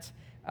event.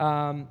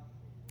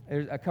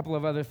 There's a couple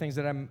of other things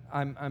that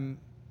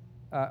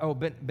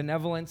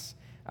benevolence,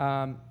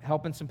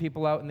 helping some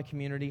people out in the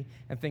community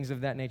and things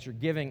of that nature.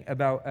 Giving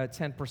about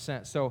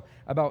 10%. So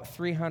about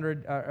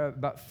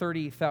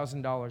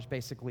 $30,000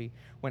 basically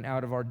went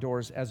out of our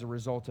doors as a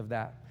result of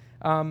that.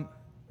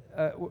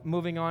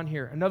 Moving on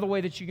here. Another way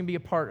that you can be a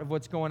part of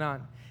what's going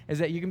on is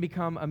that you can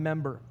become a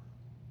member.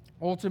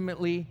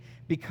 Ultimately,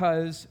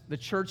 because the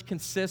church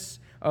consists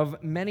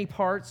of many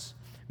parts,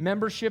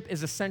 membership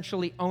is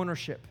essentially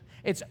ownership.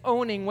 It's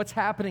owning what's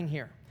happening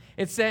here.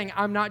 It's saying,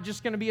 I'm not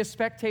just going to be a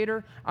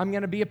spectator, I'm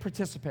going to be a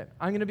participant.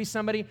 I'm going to be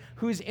somebody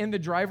who's in the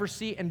driver's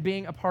seat and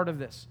being a part of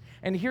this.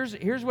 And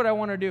here's what I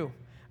want to do.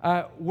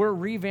 We're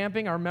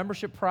revamping our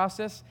membership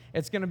process.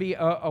 It's going to be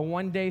a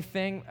one-day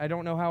thing. I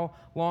don't know how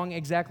long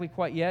exactly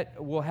quite yet.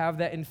 We'll have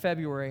that in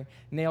February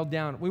nailed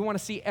down. We want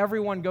to see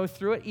everyone go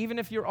through it, even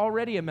if you're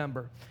already a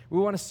member. We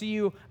want to see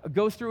you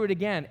go through it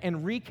again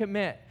and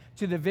recommit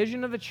to the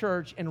vision of the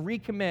church and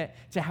recommit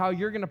to how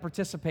you're going to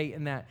participate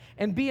in that.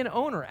 And be an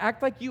owner.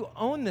 Act like you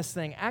own this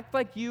thing. Act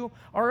like you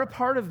are a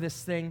part of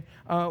this thing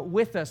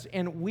with us,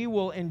 and we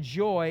will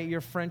enjoy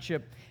your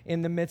friendship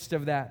in the midst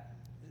of that.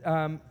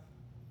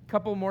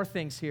 Couple more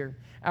things here.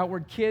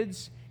 Outward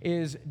Kids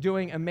is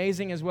doing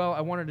amazing as well. I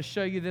wanted to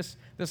show you this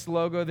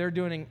logo. They're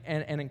doing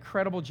an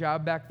incredible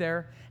job back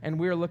there, and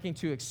we're looking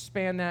to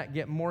expand that,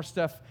 get more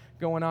stuff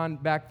going on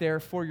back there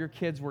for your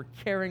kids. We're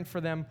caring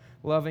for them,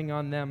 loving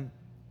on them.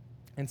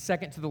 And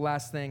second to the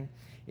last thing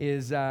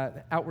is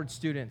Outward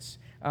Students.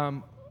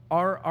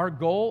 Our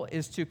goal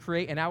is to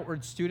create an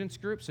Outward Students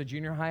group, so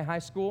junior high, high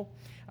school,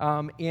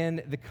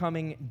 in the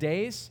coming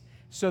days,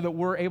 so that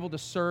we're able to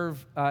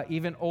serve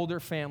even older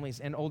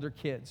families and older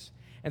kids.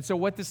 And so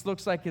what this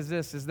looks like is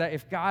that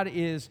if God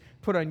is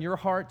put on your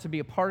heart to be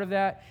a part of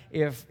that,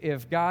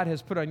 if God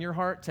has put on your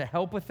heart to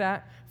help with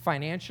that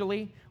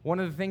financially, one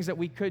of the things that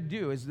we could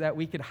do is that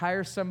we could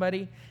hire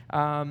somebody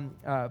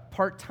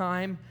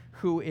part-time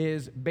who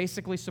is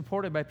basically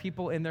supported by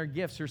people in their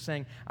gifts who are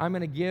saying, I'm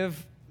going to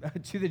give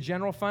to the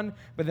general fund,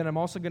 but then I'm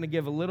also going to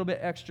give a little bit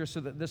extra so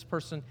that this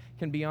person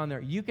can be on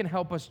there. You can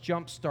help us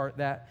jumpstart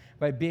that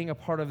by being a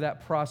part of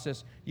that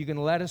process. You can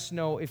let us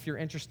know if you're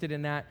interested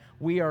in that.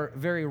 We are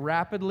very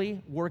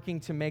rapidly working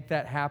to make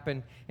that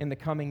happen in the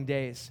coming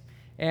days.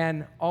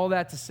 And all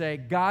that to say,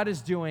 God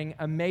is doing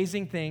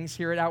amazing things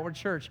here at Outward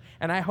Church.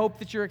 And I hope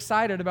that you're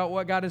excited about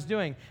what God is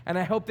doing. And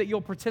I hope that you'll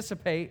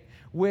participate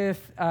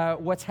with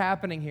what's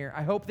happening here.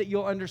 I hope that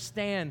you'll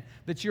understand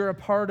that you're a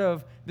part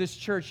of this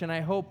church. And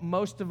I hope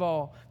most of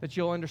all that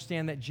you'll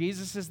understand that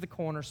Jesus is the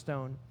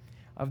cornerstone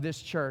of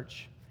this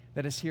church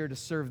that is here to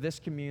serve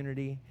this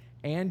community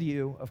and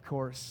you, of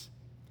course,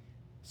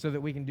 so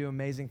that we can do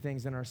amazing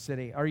things in our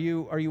city. Are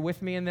you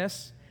with me in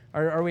this?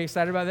 Are we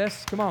excited about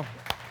this? Come on.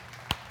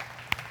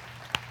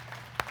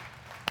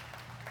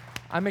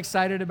 I'm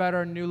excited about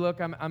our new look.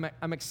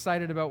 I'm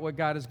excited about what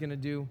God is going to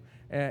do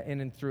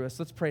in and through us.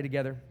 Let's pray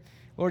together.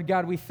 Lord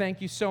God, we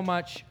thank you so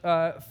much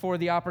for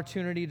the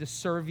opportunity to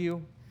serve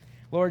you.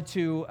 Lord,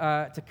 to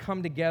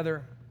come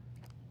together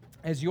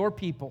as your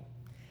people.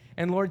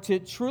 And Lord, to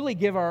truly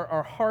give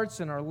our hearts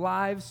and our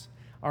lives,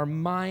 our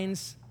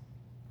minds,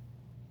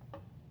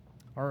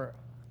 our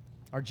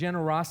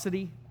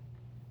generosity.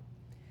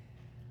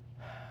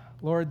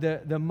 Lord,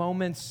 the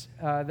moments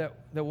that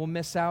we'll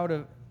miss out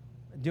of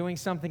doing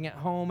something at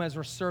home as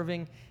we're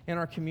serving in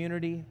our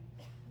community,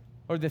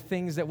 or the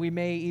things that we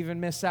may even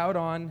miss out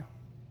on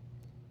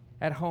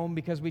at home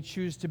because we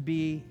choose to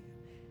be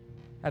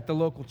at the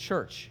local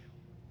church.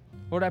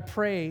 Lord, I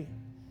pray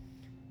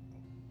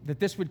that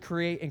this would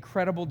create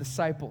incredible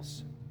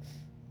disciples,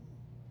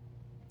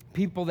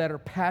 people that are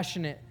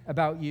passionate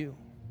about you,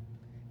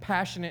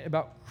 passionate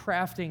about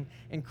crafting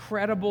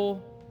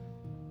incredible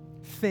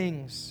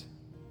things,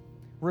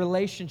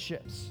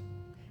 relationships,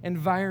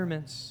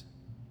 environments,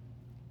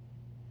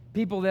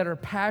 people that are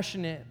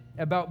passionate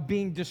about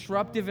being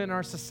disruptive in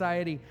our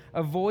society,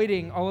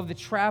 avoiding all of the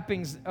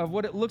trappings of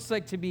what it looks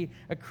like to be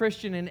a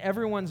Christian in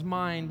everyone's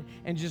mind,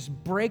 and just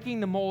breaking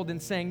the mold and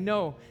saying,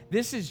 no,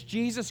 this is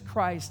Jesus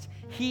Christ.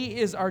 He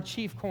is our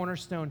chief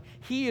cornerstone.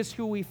 He is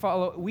who we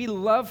follow. We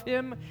love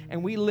him,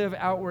 and we live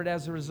outward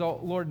as a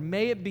result. Lord,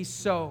 may it be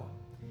so.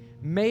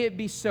 May it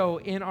be so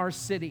in our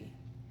city.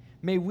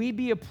 May we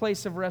be a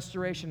place of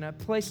restoration, a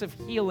place of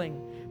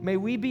healing. May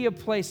we be a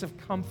place of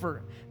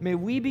comfort. May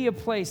we be a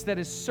place that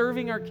is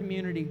serving our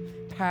community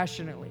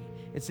passionately.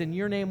 It's in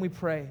your name we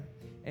pray.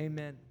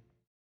 Amen.